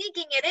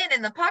sneaking it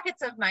in the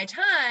pockets of my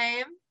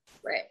time.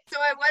 Right. So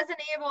I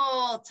wasn't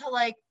able to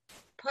like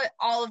put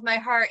all of my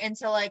heart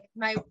into like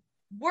my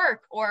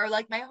work or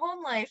like my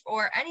home life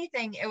or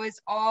anything. It was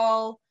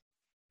all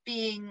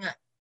being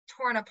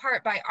torn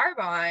apart by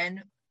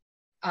Arbonne,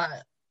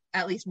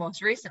 at least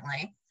most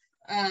recently.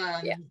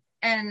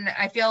 And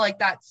I feel like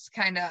that's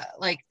kind of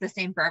like the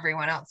same for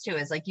everyone else too,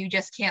 is like you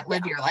just can't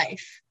live your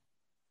life.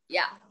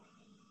 Yeah,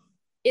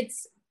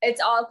 it's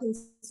all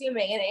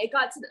consuming. And it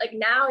got to like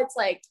now it's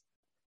like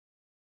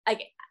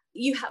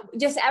you have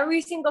just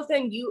every single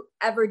thing you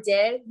ever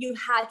did, you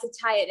had to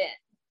tie it in.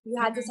 You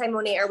had to tie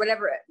Monat or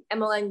whatever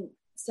MLM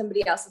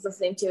somebody else is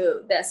listening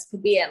to this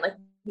could be in. Like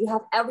you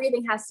have,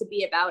 everything has to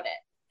be about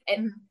it.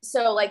 And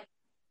so like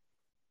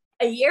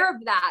a year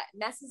of that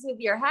messes with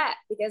your head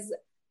because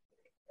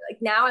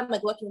like now I'm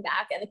like looking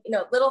back and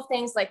little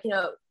things like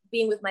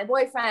being with my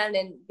boyfriend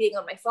and being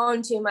on my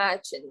phone too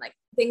much and like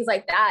things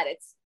like that.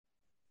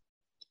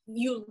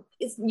 You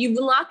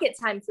will not get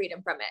time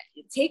freedom from it.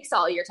 It takes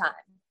all your time.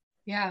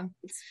 Yeah.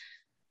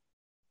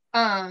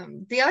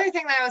 The other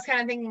thing that I was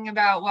kind of thinking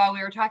about while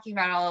we were talking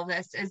about all of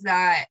this is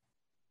that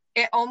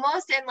it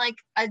almost in like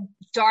a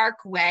dark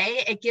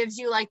way, it gives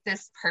you like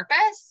this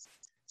purpose.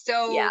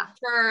 So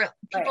for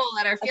people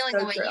that are feeling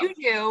the way you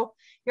do,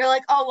 you're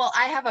like, oh, well,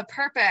 I have a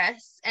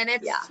purpose, and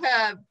it's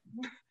to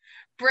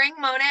bring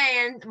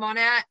Monet,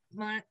 I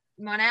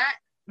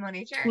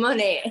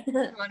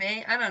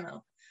don't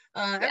know.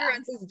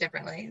 Everyone says it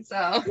differently. So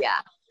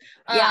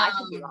I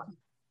could be wrong.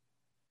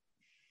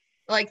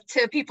 Like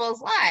to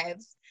people's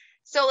lives.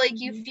 So like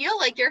you feel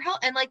like you're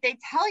and like they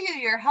tell you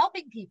you're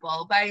helping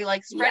people by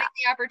like spreading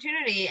the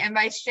opportunity and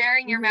by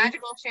sharing your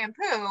magical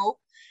shampoo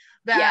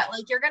that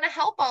like you're gonna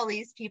help all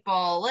these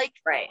people. Like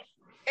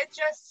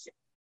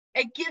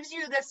it gives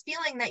you this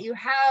feeling that you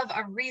have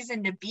a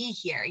reason to be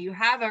here. You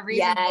have a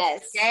reason to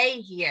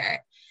stay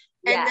here.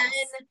 And then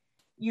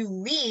you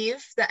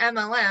leave the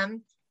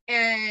MLM,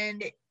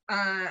 and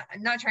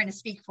I'm not trying to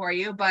speak for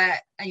you, but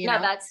you know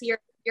that's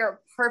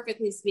you're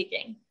perfectly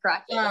speaking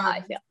correctly how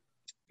I feel.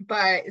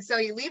 But so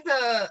you leave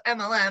the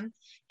MLM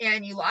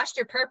and you lost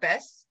your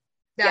purpose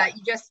that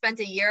you just spent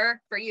a year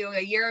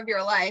of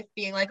your life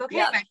being like, okay,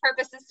 my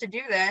purpose is to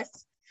do this.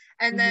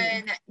 And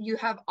then you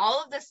have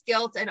all of this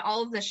guilt and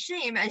all of the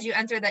shame as you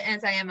enter the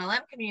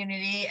anti-MLM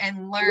community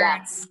and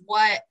learn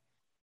what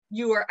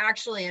you were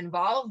actually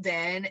involved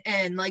in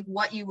and like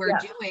what you were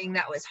doing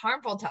that was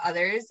harmful to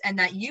others and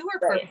that you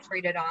were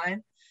perpetrated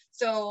on.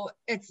 So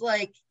it's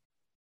like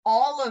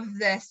all of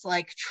this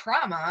like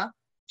trauma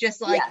just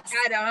like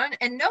add on,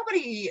 and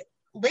nobody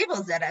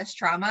labels it as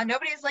trauma.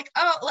 Nobody's like,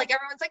 oh, like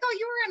everyone's like, oh,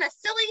 you were in a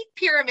silly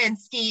pyramid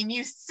scheme,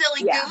 you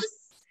silly goose.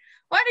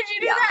 Why did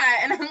you do that?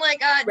 And I'm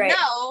like,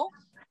 no,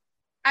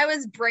 I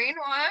was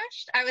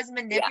brainwashed. I was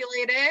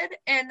manipulated.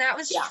 And that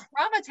was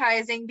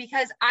traumatizing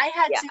because I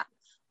had to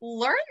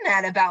learn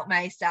that about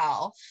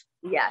myself.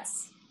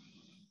 Yes.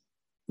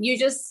 You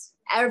just,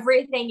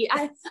 everything.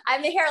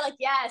 I'm here like,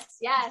 yes.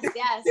 I'm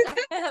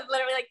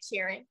literally like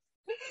cheering.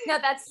 No,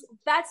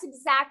 that's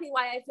exactly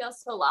why I feel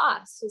so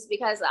lost, is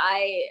because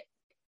I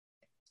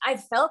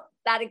felt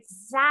that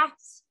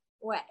exact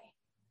way.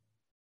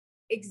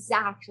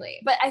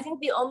 Exactly. But I think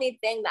the only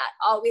thing that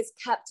always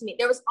kept me,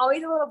 there was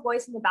always a little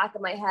voice in the back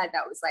of my head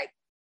that was like,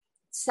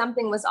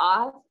 something was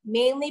off,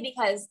 mainly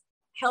because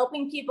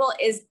helping people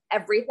is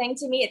everything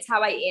to me. It's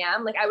how I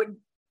am. Like I would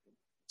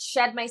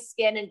shed my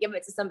skin and give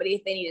it to somebody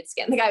if they needed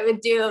skin. Like I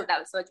would do, that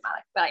was so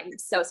dramatic, but I'm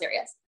so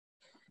serious.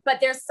 But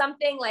there's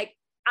something like,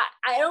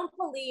 I don't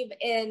believe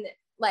in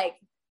like,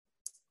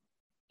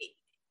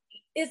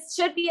 it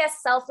should be a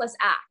selfless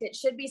act. It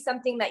should be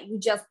something that you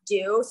just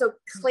do. So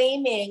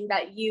claiming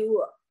that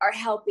you are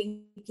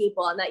helping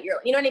people and that you're,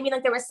 you know what I mean?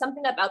 Like there was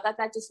something about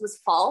that just was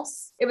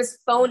false. It was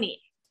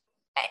phony.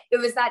 It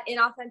was that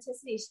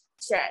inauthenticity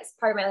shit,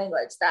 part of my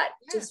language, that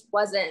just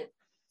wasn't,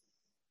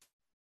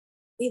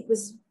 it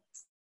was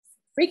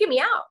freaking me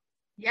out.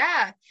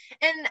 Yeah.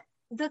 And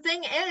the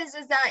thing is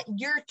that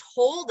you're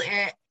told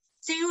it.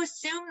 So you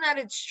assume that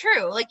it's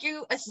true. Like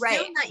you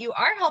assume that you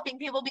are helping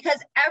people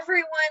because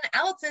everyone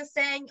else is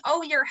saying,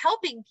 oh, you're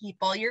helping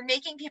people. You're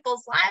making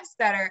people's lives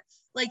better.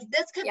 Like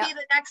this could be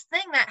the next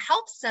thing that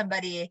helps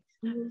somebody.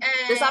 And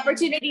this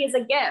opportunity is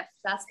a gift.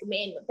 That's the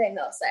main thing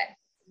they'll say.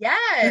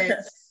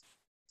 Yes.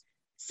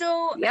 So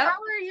how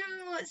are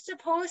you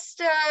supposed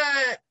to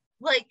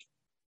like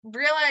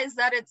realize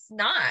that it's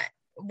not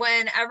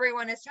when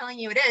everyone is telling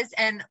you it is?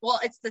 And well,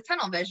 it's the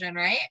tunnel vision,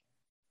 right?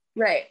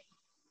 Right.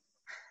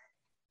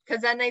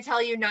 Because then they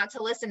tell you not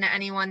to listen to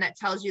anyone that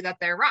tells you that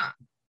they're wrong.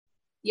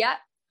 Yeah.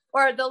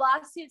 Or the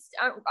lawsuits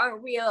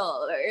aren't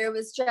real. Or it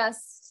was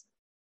just,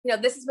 you know,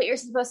 this is what you're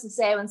supposed to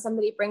say when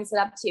somebody brings it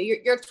up to you.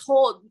 You're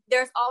told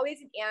there's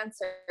always an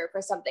answer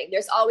for something.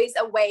 There's always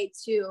a way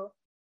to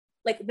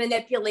like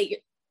manipulate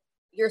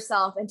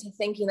yourself into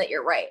thinking that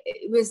you're right.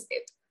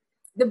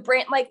 The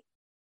brain, like,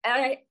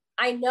 and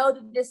I know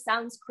that this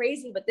sounds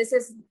crazy, but this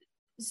is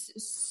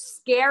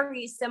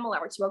scary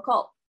similar to a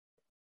cult.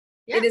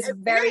 Yeah, it is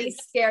very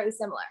scary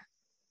similar.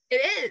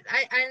 It is.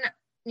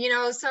 You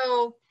know,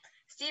 so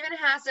Steven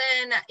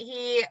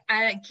Hassan,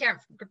 I can't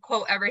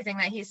quote everything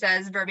that he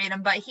says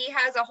verbatim, but he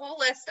has a whole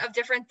list of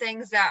different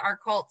things that are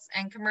cults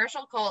and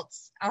commercial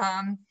cults.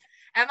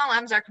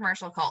 MLMs are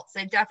commercial cults.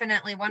 They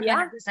definitely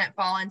 100%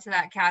 fall into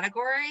that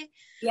category.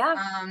 Yeah.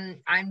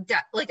 I'm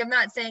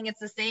not saying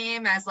it's the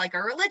same as like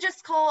a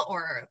religious cult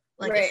or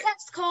like a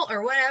sex cult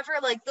or whatever.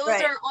 Like those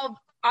are all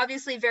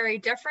obviously very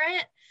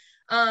different.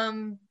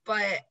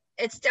 But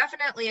it's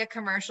definitely a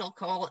commercial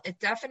cult. It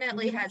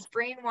definitely has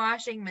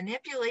brainwashing,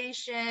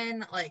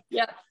 manipulation. Like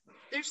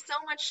there's so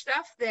much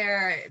stuff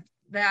there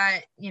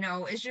that, you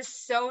know, is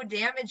just so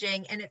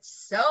damaging, and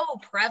it's so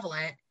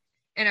prevalent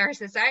in our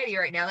society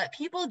right now that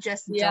people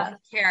just don't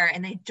care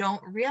and they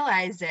don't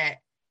realize it.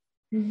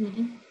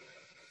 Mm-hmm.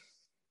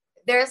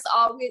 There's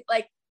always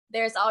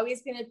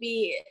going to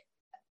be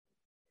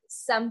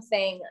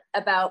something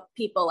about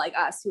people like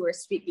us who are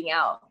speaking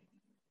out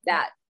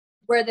that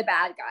we're the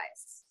bad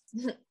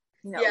guys.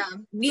 You know,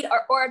 we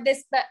are, or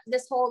this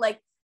whole, like,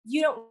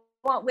 you don't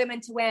want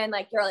women to win.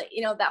 Like, you're like,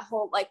 you know, that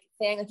whole like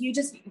thing, like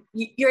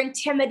you're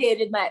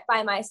intimidated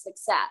by my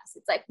success.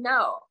 It's like,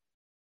 no,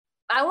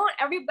 I want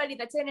everybody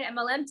that's in an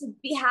MLM to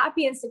be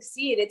happy and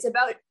succeed. It's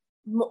about,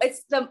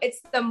 it's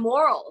the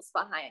morals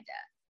behind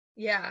it.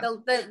 Yeah.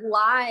 The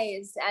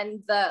lies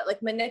and the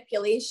like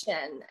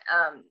manipulation,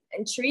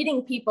 and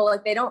treating people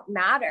like they don't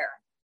matter.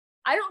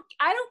 I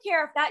don't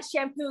care if that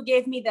shampoo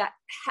gave me a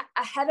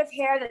head of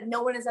hair that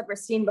no one has ever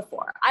seen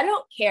before. I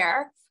don't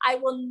care. I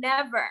will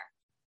never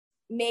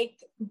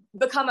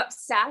become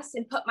obsessed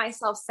and put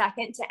myself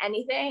second to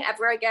anything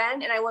ever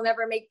again. And I will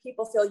never make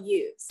people feel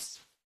used.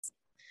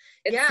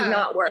 It's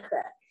not worth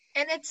it.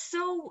 And it's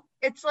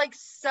like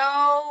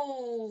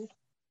so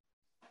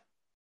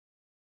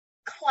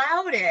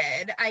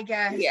clouded, I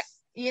guess. Yeah.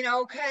 You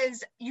know,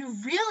 because you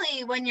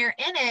really, when you're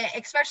in it,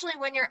 especially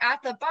when you're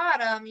at the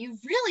bottom, you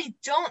really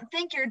don't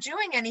think you're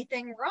doing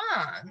anything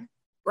wrong.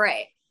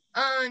 Right.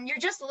 You're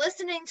just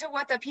listening to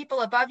what the people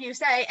above you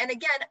say. And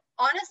again,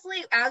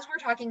 honestly, as we're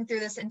talking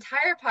through this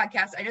entire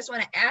podcast, I just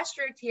want to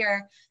asterisk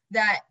here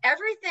that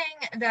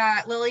everything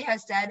that Lily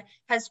has said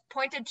has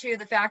pointed to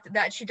the fact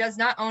that she does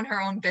not own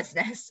her own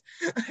business.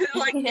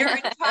 Like your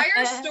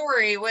entire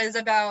story was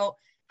about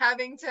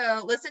having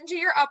to listen to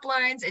your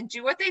uplines and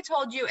do what they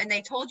told you, and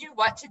they told you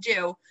what to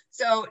do.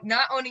 So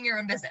not owning your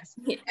own business.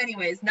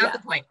 Anyways, not the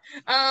point.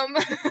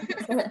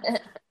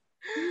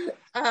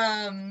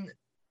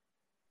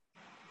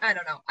 I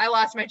don't know. I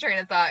lost my train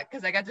of thought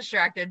because I got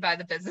distracted by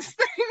the business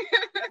thing.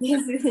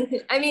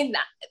 I mean,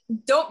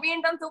 don't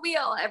reinvent the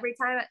wheel every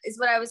time is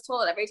what I was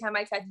told. Every time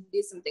I tried to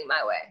do something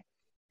my way.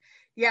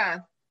 Yeah.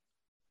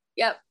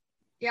 Yep.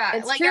 Yeah.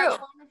 It's like true.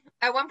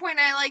 At one point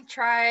I like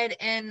tried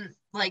in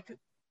like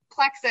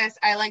Plexus,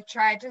 I like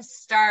tried to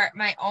start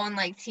my own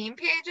like team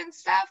page and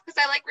stuff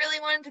because I like really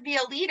wanted to be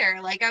a leader.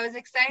 Like I was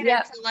excited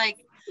to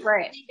like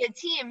lead a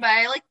team, but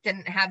I like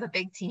didn't have a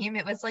big team.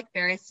 It was like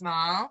very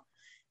small.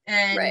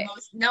 And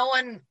no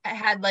one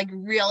had like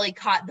really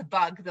caught the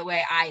bug the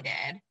way I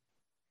did.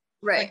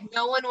 Right. Like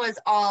no one was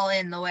all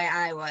in the way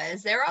I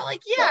was. They were all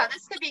like, yeah,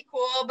 this could be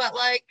cool, but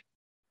like,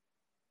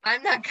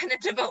 I'm not going to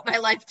devote my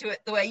life to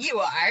it the way you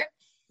are.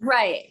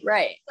 Right.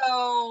 Right.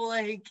 So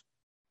like,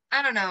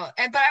 I don't know.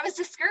 But I was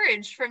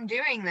discouraged from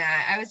doing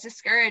that. Because so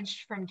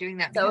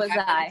was I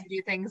wanted to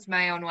do things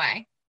my own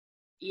way.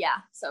 Yeah.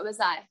 So was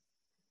I.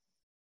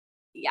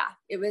 Yeah.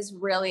 It was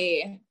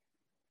really...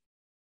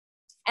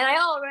 And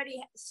I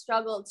already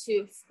struggled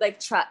to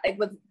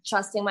with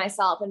trusting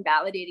myself and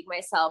validating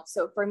myself.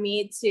 So for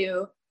me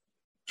to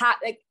have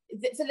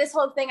for this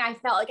whole thing, I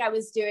felt like I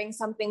was doing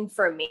something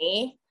for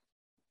me,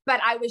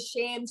 but I was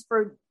shamed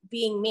for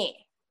being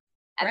me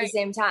at the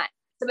same time.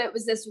 So it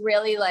was this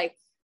really I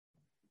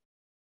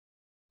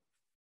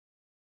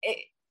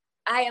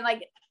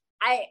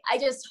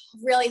just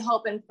really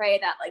hope and pray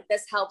that like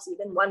this helps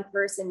even one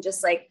person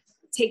just like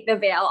take the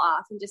veil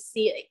off and just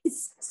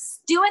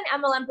do an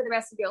MLM for the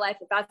rest of your life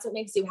if that's what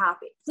makes you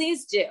happy.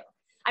 Please do.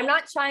 I'm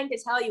not trying to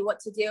tell you what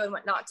to do and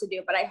what not to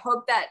do, but I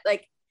hope that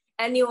like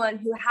anyone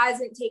who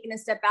hasn't taken a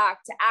step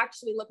back to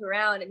actually look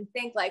around and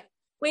think like,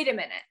 wait a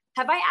minute,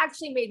 have I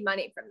actually made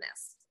money from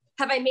this?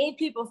 Have I made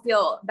people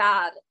feel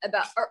bad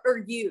about or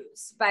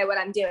used by what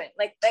I'm doing?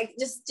 Like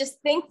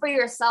just think for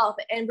yourself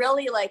and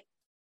really like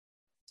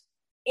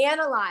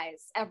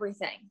analyze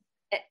everything.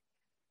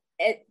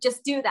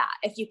 Just do that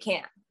if you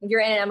can. If you're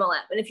in an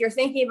MLM. And if you're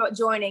thinking about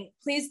joining,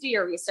 please do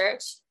your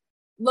research.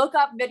 Look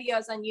up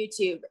videos on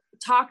YouTube.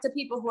 Talk to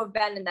people who have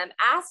been in them.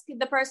 Ask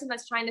the person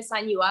that's trying to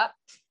sign you up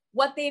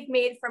what they've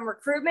made from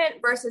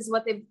recruitment versus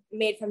what they've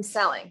made from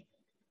selling.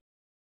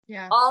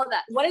 Yeah. All of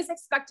that. What is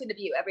expected of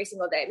you every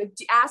single day?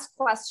 Ask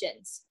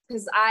questions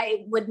because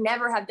I would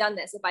never have done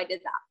this if I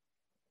did that.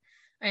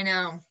 I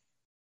know.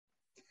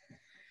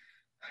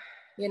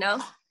 You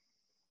know?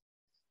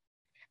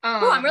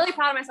 I'm really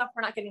proud of myself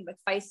for not getting like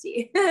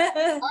feisty.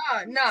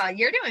 Oh no,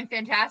 you're doing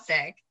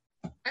fantastic.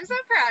 I'm so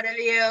proud of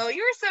you.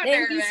 You were so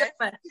nervous. You so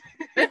much.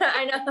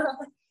 I know.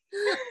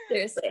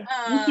 Seriously.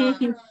 I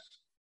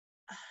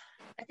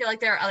feel like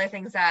there are other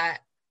things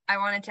that I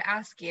wanted to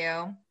ask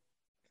you.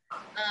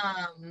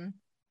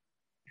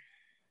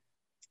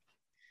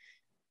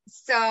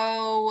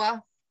 So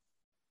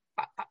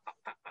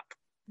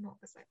what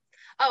was it?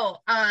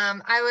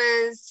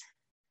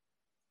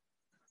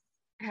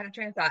 I had a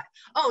train of thought.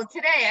 Oh,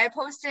 today I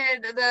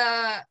posted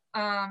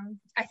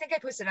I think I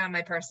posted on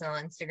my personal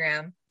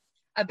Instagram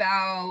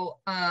about,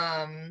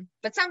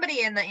 but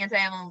somebody in the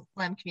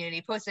anti-MLM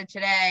community posted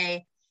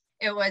today.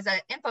 It was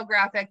an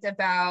infographic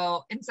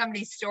in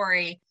somebody's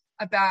story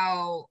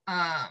about,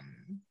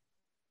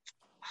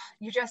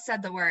 you just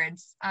said the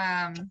words.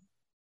 My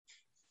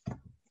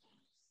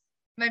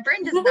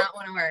brain does not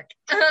want to work.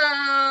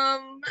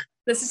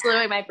 This is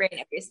literally my brain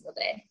every single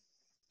day.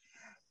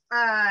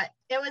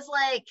 It was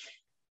like,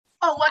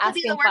 oh, what could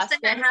be the worst thing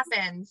that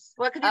happens?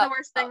 What could be the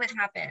worst thing that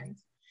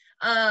happens?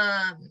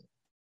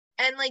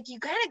 And like, you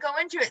kind of go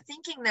into it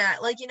thinking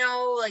that, like, you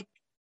know, like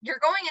you're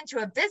going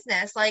into a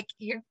business, like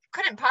you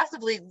couldn't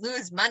possibly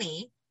lose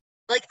money.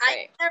 Like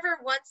I never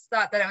once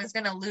thought that I was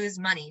going to lose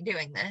money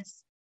doing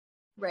this.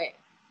 Right.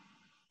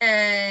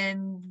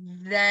 And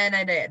then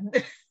I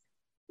did.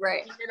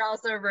 Right. It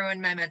also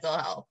ruined my mental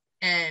health.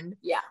 And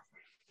yeah.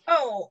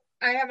 Oh,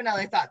 I have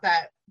another thought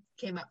that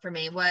came up for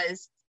me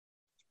was,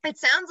 it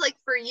sounds like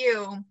for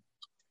you,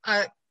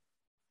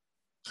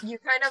 you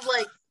kind of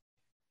like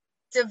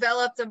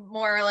developed a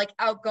more like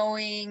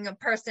outgoing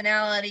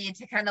personality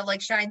to kind of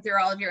like shine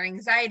through all of your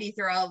anxiety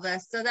through all of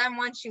this. So then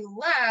once you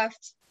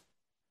left,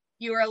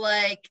 you were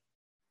like,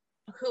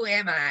 who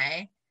am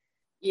I?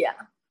 Yeah.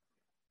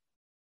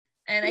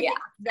 And I think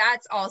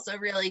that's also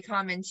really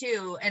common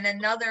too. And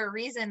another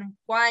reason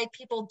why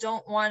people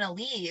don't want to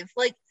leave,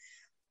 like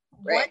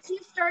once you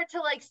start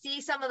to like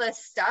see some of the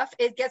stuff,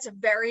 it gets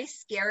very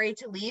scary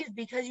to leave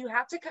because you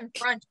have to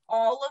confront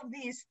all of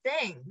these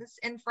things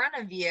in front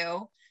of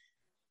you.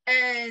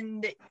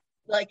 And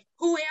like,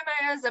 who am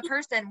I as a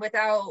person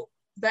without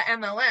the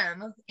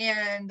MLM?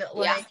 And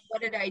like,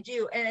 what did I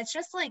do? And it's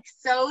just like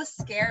so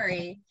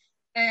scary.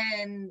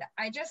 And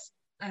I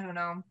don't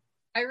know.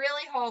 I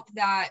really hope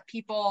that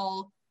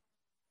people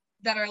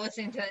that are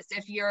listening to this,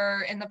 if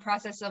you're in the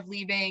process of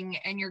leaving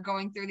and you're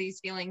going through these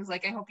feelings,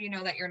 like, I hope you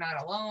know that you're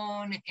not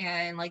alone.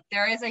 And like,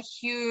 there is a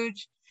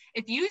huge,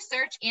 if you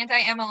search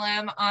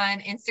anti-MLM on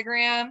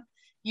Instagram,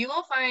 you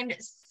will find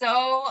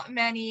so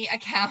many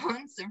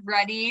accounts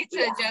ready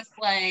to just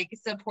like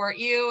support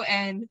you.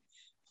 And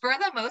for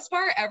the most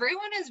part,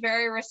 everyone is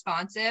very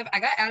responsive. I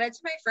got added to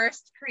my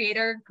first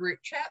creator group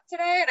chat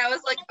today and I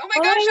was like, oh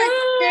my gosh,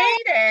 I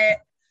made it.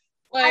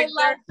 Like, I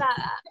love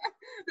that.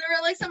 There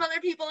were like some other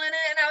people in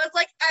it and I was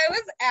like, I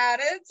was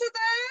added to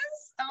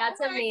this.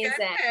 That's amazing.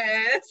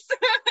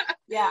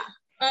 Yeah.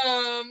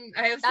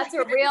 That's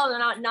a real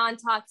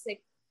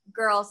non-toxic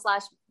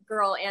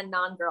girl and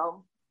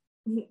non-girl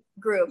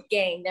group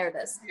gang. There it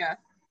is. Yeah.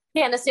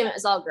 Can't assume it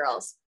was all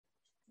girls,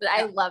 but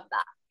I love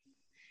that.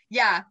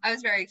 Yeah, I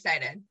was very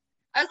excited.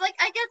 I was like,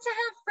 I get to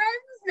have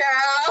friends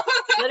now.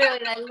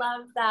 Literally, I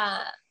love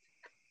that.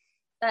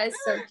 That is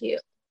so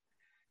cute.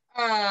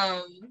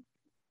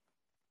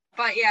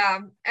 But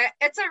yeah,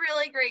 it's a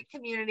really great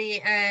community.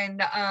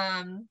 And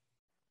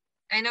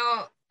I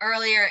know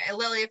earlier,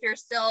 Lily, if you're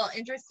still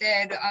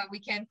interested, we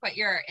can put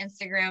your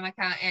Instagram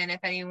account in if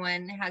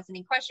anyone has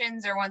any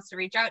questions or wants to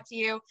reach out to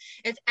you.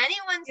 If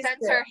anyone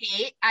sends her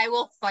hate, I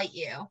will fight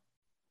you.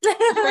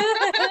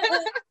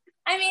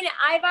 I mean,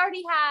 I've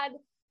already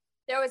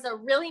there was a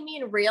really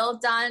mean reel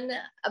done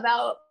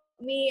about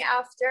me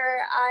after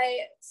I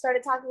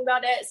started talking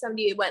about it.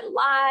 Somebody went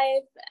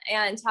live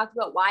and talked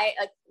about why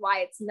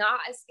it's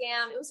not a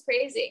scam. It was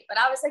crazy, but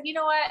I was like, you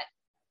know what?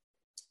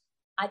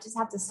 I just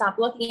have to stop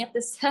looking at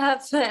this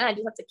stuff and I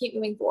just have to keep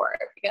moving forward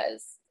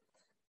because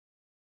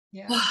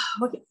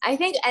I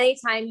think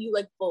anytime you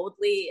like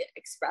boldly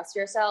express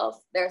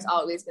yourself, there's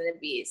always going to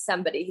be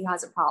somebody who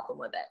has a problem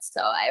with it.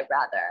 So I'd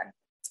rather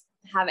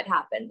have it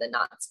happen than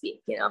not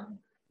speak, you know?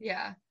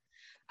 Yeah.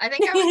 I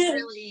think I was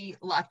really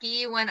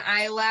lucky when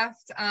I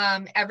left.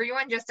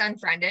 Everyone just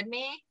unfriended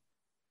me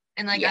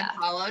and like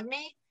unfollowed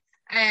me.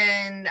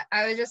 And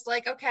I was just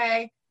like,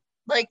 okay,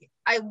 like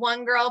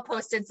one girl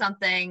posted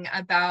something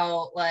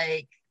about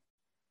like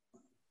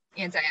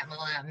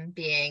anti-MLM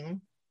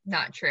being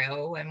not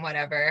true and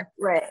whatever.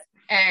 Right.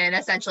 And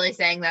essentially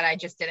saying that I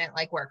just didn't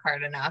like work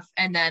hard enough.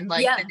 And then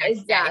like the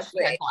next day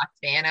she had blocked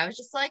me and I was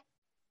just like,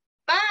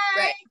 bye.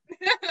 Right.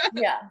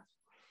 Yeah.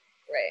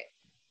 Right.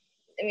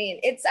 I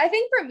mean, I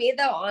think for me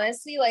though,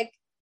 honestly, like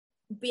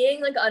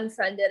being like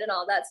unfriended and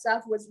all that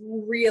stuff was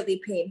really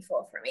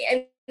painful for me.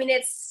 I mean,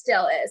 it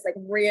still is like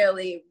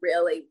really,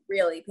 really,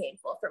 really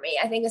painful for me.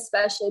 I think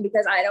especially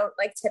because I don't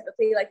like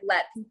typically like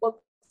let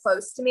people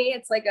close to me.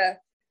 It's like a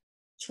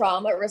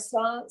trauma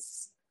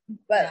response,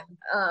 but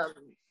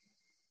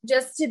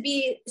just to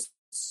be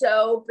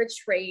so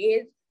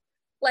betrayed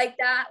like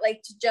that,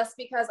 like just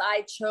because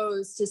I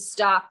chose to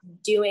stop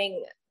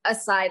doing a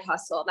side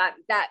hustle that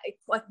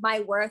like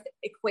my worth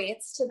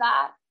equates to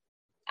that.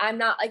 I'm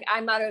not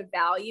of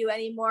value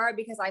anymore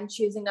because I'm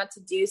choosing not to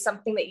do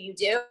something that you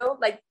do.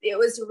 Like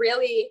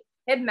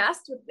it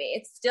messed with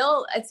me.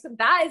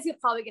 That is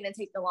probably going to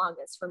take the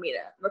longest for me to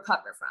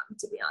recover from,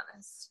 to be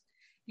honest.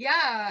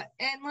 Yeah.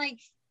 And like,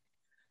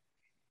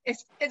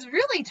 it's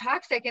really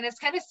toxic and it's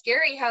kind of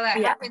scary how that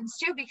happens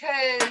too,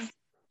 because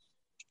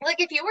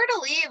like, if you were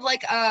to leave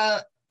like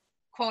a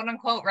quote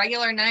unquote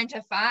regular 9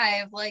 to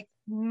 5, like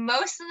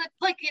most of the,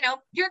 like, you know,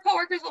 your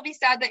coworkers will be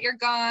sad that you're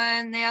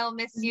gone. They'll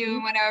miss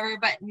you, whatever,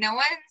 but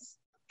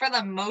for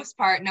the most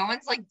part, no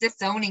one's like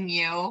disowning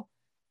you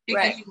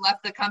because you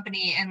left the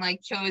company and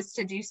like chose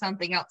to do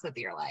something else with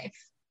your life.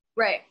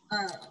 Right.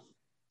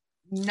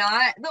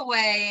 Not the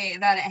way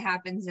that it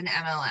happens in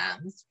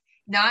MLMs,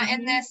 not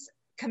in this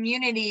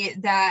community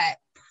that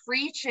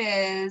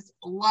preaches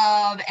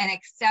love and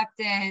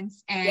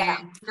acceptance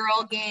and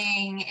girl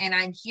gang and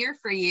I'm here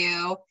for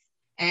you.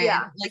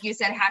 And like you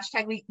said,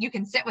 hashtag you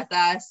can sit with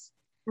us.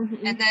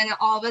 And then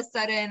all of a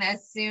sudden,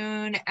 as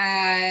soon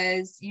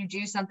as you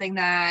do something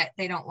that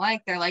they don't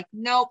like, they're like,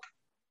 nope.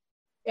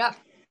 Yeah.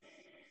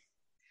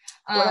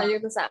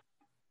 100%.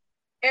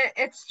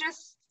 It's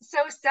just so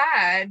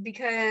sad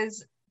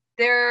because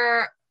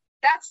that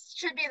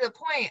should be the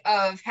point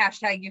of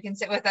hashtag you can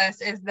sit with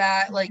us, is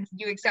that like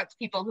you accept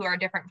people who are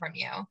different from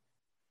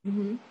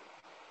you.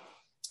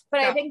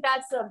 But I think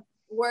that's the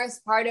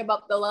worst part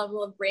about the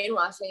level of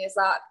brainwashing is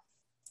that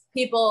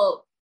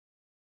people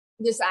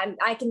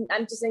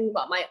I'm just thinking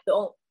about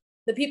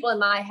the people in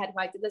my head who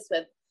I did this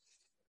with.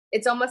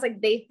 It's almost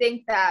like they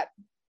think that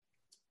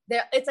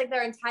it's like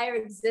their entire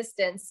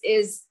existence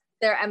is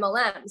their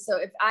MLM. So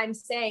if I'm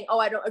saying, oh,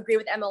 I don't agree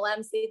with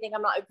MLMs, they think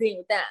I'm not agreeing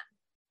with them.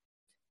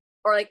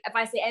 Or like if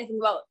I say anything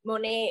about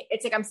Monat,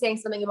 it's like I'm saying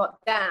something about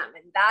them.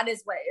 And that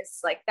is what it's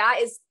like,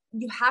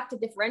 you have to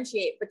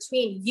differentiate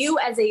between you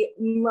as a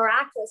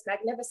miraculous,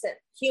 magnificent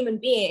human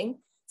being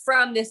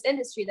from this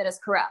industry that is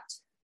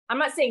corrupt. I'm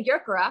not saying you're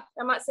corrupt.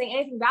 I'm not saying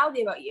anything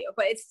badly about you,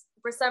 but it's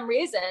for some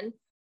reason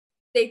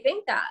they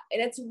think that,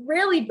 and it's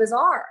really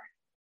bizarre.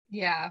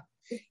 Yeah.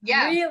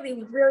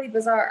 Really, really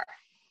bizarre.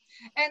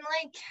 And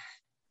like,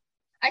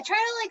 I try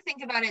to like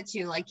think about it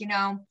too, like,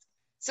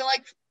 so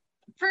like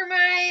for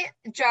my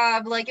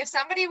job, like if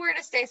somebody were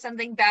to say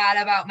something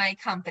bad about my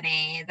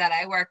company that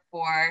I work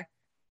for,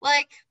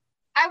 like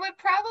I would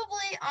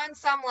probably on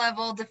some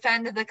level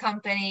defend the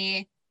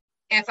company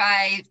if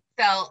I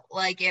felt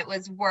like it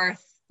was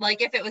worth,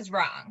 like if it was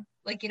wrong,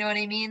 like, you know what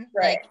I mean?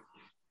 Right. Like,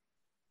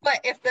 but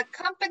if the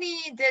company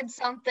did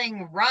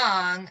something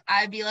wrong,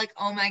 I'd be like,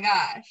 oh my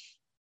gosh,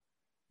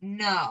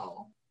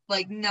 no.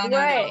 Like, no,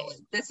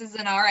 this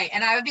isn't all right.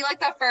 And I would be like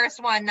the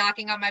first one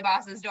knocking on my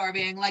boss's door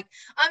being like,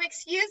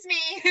 excuse me.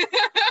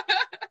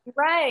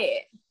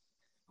 Right.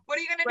 What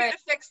are you going to do to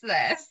fix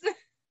this?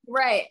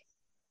 Right.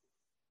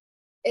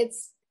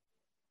 It's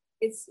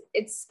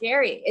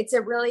scary.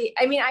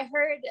 I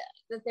heard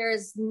that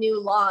there's new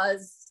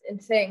laws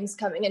and things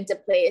coming into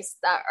place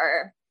that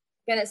are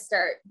going to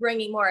start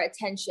bringing more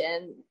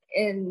attention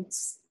and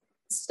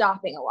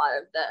stopping a lot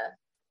of the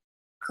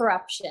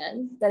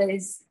corruption that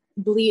is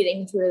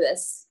bleeding through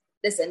this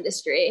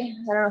industry.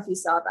 I don't know if you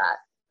saw that.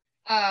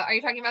 Are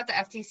you talking about the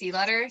FTC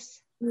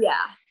letters? Yeah.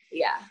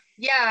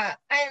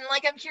 And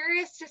like, I'm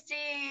curious to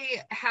see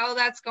how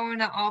that's going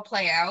to all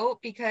play out,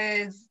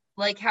 because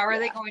like, how are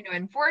they going to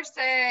enforce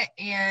it?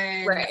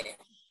 And right.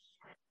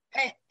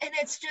 And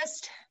it's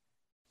just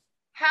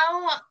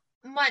how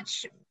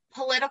much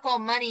political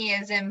money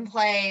is in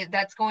play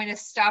that's going to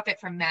stop it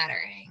from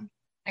mattering,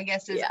 I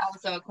guess, is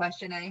also a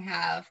question I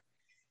have.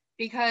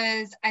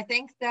 Because I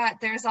think that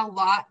there's a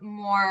lot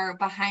more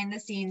behind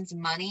the scenes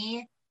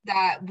money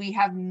that we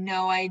have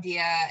no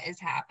idea is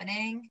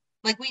happening.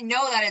 Like, we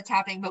know that it's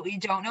happening, but we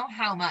don't know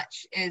how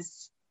much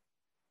is,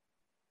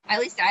 at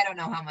least I don't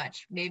know how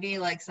much. Maybe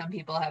like some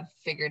people have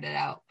figured it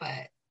out,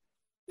 but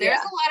there's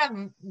a lot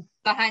of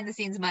behind the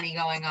scenes money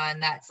going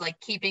on that's like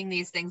keeping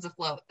these things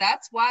afloat.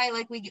 That's why,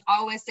 like, we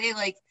always say,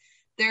 like,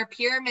 there are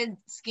pyramid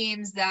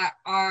schemes that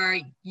are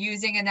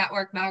using a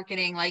network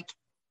marketing like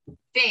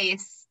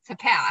face to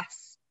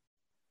pass.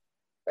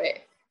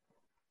 Right.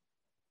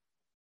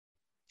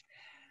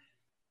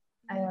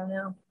 I don't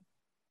know.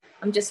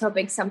 I'm just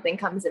hoping something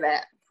comes of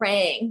it.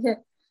 Praying.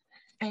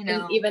 I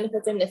know. And even if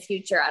it's in the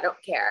future, I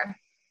don't care.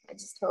 I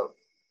just hope.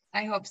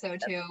 I hope so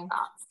too.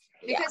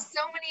 Because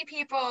so many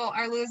people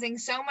are losing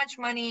so much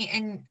money,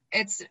 and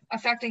it's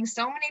affecting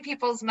so many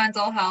people's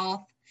mental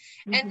health.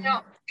 Mm-hmm. And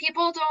no,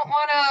 people don't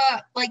want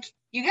to, like,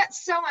 you get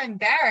so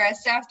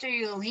embarrassed after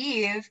you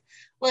leave.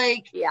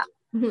 Like,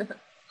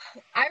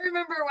 I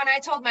remember when I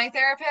told my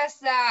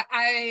therapist that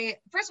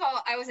first of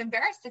all, I was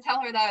embarrassed to tell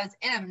her that I was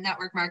in a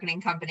network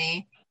marketing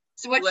company.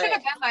 So what should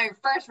have been my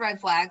first red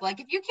flag, like,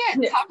 if you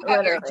can't talk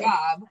about your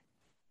job,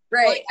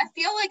 like, I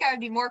feel like I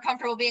would be more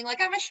comfortable being like,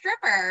 I'm a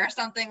stripper or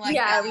something like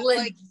that.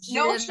 Like,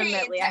 no shade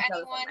to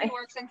anyone who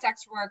works in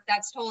sex work.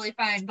 That's totally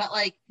fine. But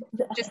like,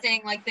 just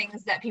saying like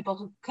things that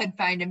people could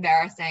find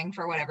embarrassing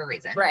for whatever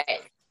reason.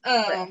 Right.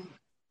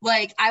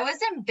 Like, I was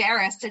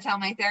embarrassed to tell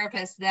my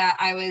therapist that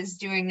I was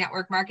doing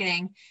network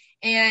marketing,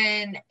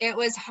 and it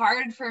was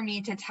hard for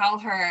me to tell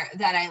her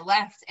that I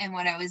left and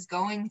what I was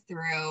going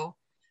through.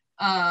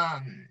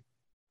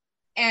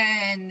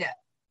 And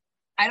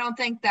I don't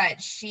think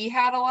that she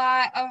had a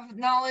lot of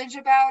knowledge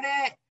about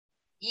it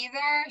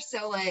either.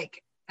 So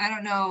like, I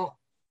don't know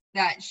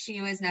that she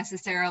was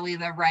necessarily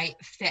the right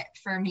fit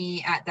for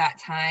me at that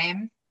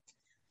time.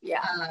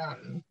 Yeah.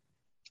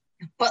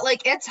 But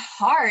like, it's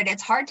hard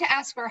to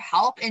ask for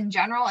help in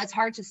general. It's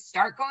hard to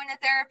start going to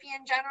therapy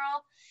in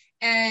general.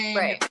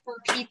 And for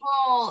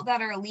people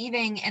that are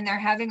leaving and they're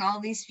having all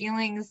these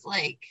feelings,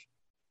 like,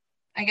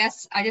 I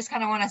guess I just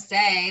kind of want to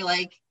say,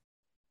 like,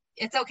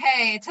 it's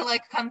okay to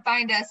like come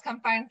find us, come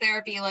find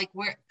therapy, like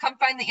come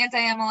find the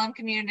anti-MLM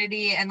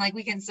community, and like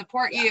we can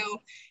support you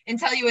and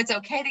tell you it's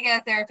okay to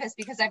get a therapist,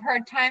 because I've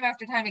heard time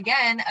after time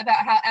again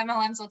about how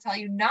MLMs will tell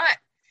you not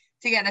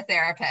to get a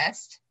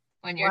therapist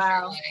when you're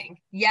struggling.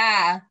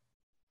 Yeah.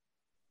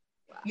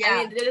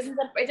 I mean,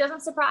 it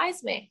doesn't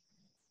surprise me.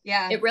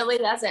 Yeah. It really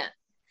doesn't.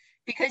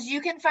 Because you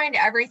can find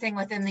everything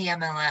within the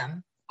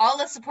MLM. All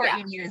the support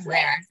you need is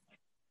there.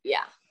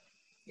 Yeah.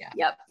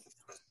 Yep.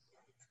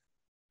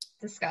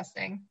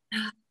 Disgusting.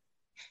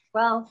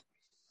 Well,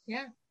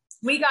 yeah,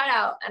 we got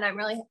out, and I'm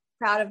really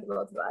proud of the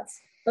both of us.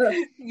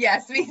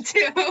 Yes, me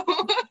too.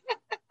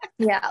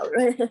 Yeah.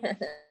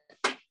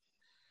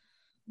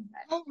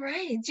 All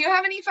right. Do you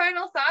have any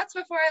final thoughts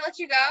before I let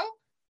you go?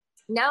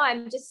 No,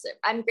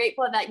 I'm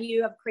grateful that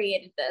you have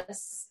created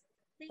this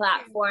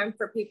platform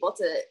for people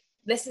to,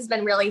 this has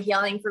been really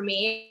healing for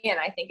me. And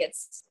I think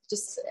it's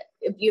just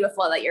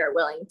beautiful that you're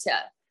willing to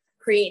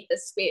create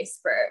this space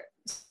for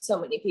so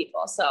many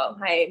people. So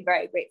I'm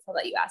very grateful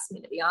that you asked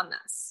me to be on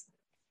this.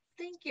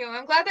 Thank you.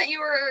 I'm glad that you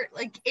were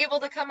like able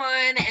to come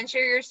on and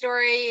share your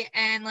story.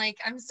 And like,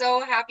 I'm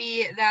so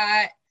happy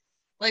that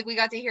like we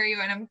got to hear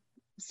you, and I'm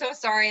so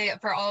sorry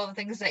for all the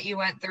things that you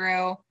went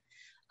through.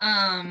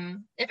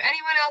 If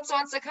anyone else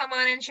wants to come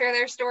on and share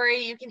their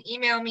story, you can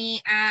email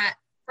me at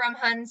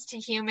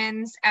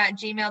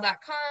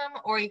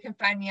fromhuns2humans@gmail.com, or you can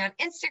find me on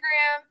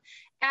Instagram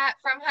at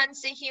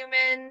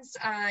fromhuns2humans.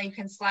 You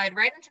can slide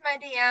right into my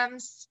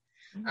DMs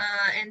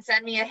and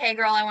send me a "Hey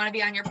girl, I want to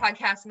be on your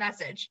podcast"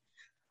 message.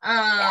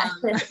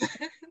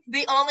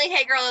 The only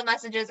 "Hey girl"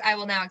 messages I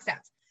will now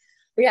accept.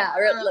 Yeah,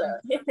 really.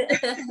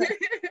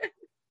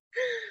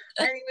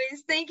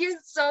 Anyways, thank you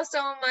so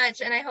much,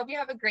 and I hope you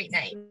have a great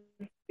night.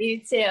 You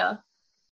too.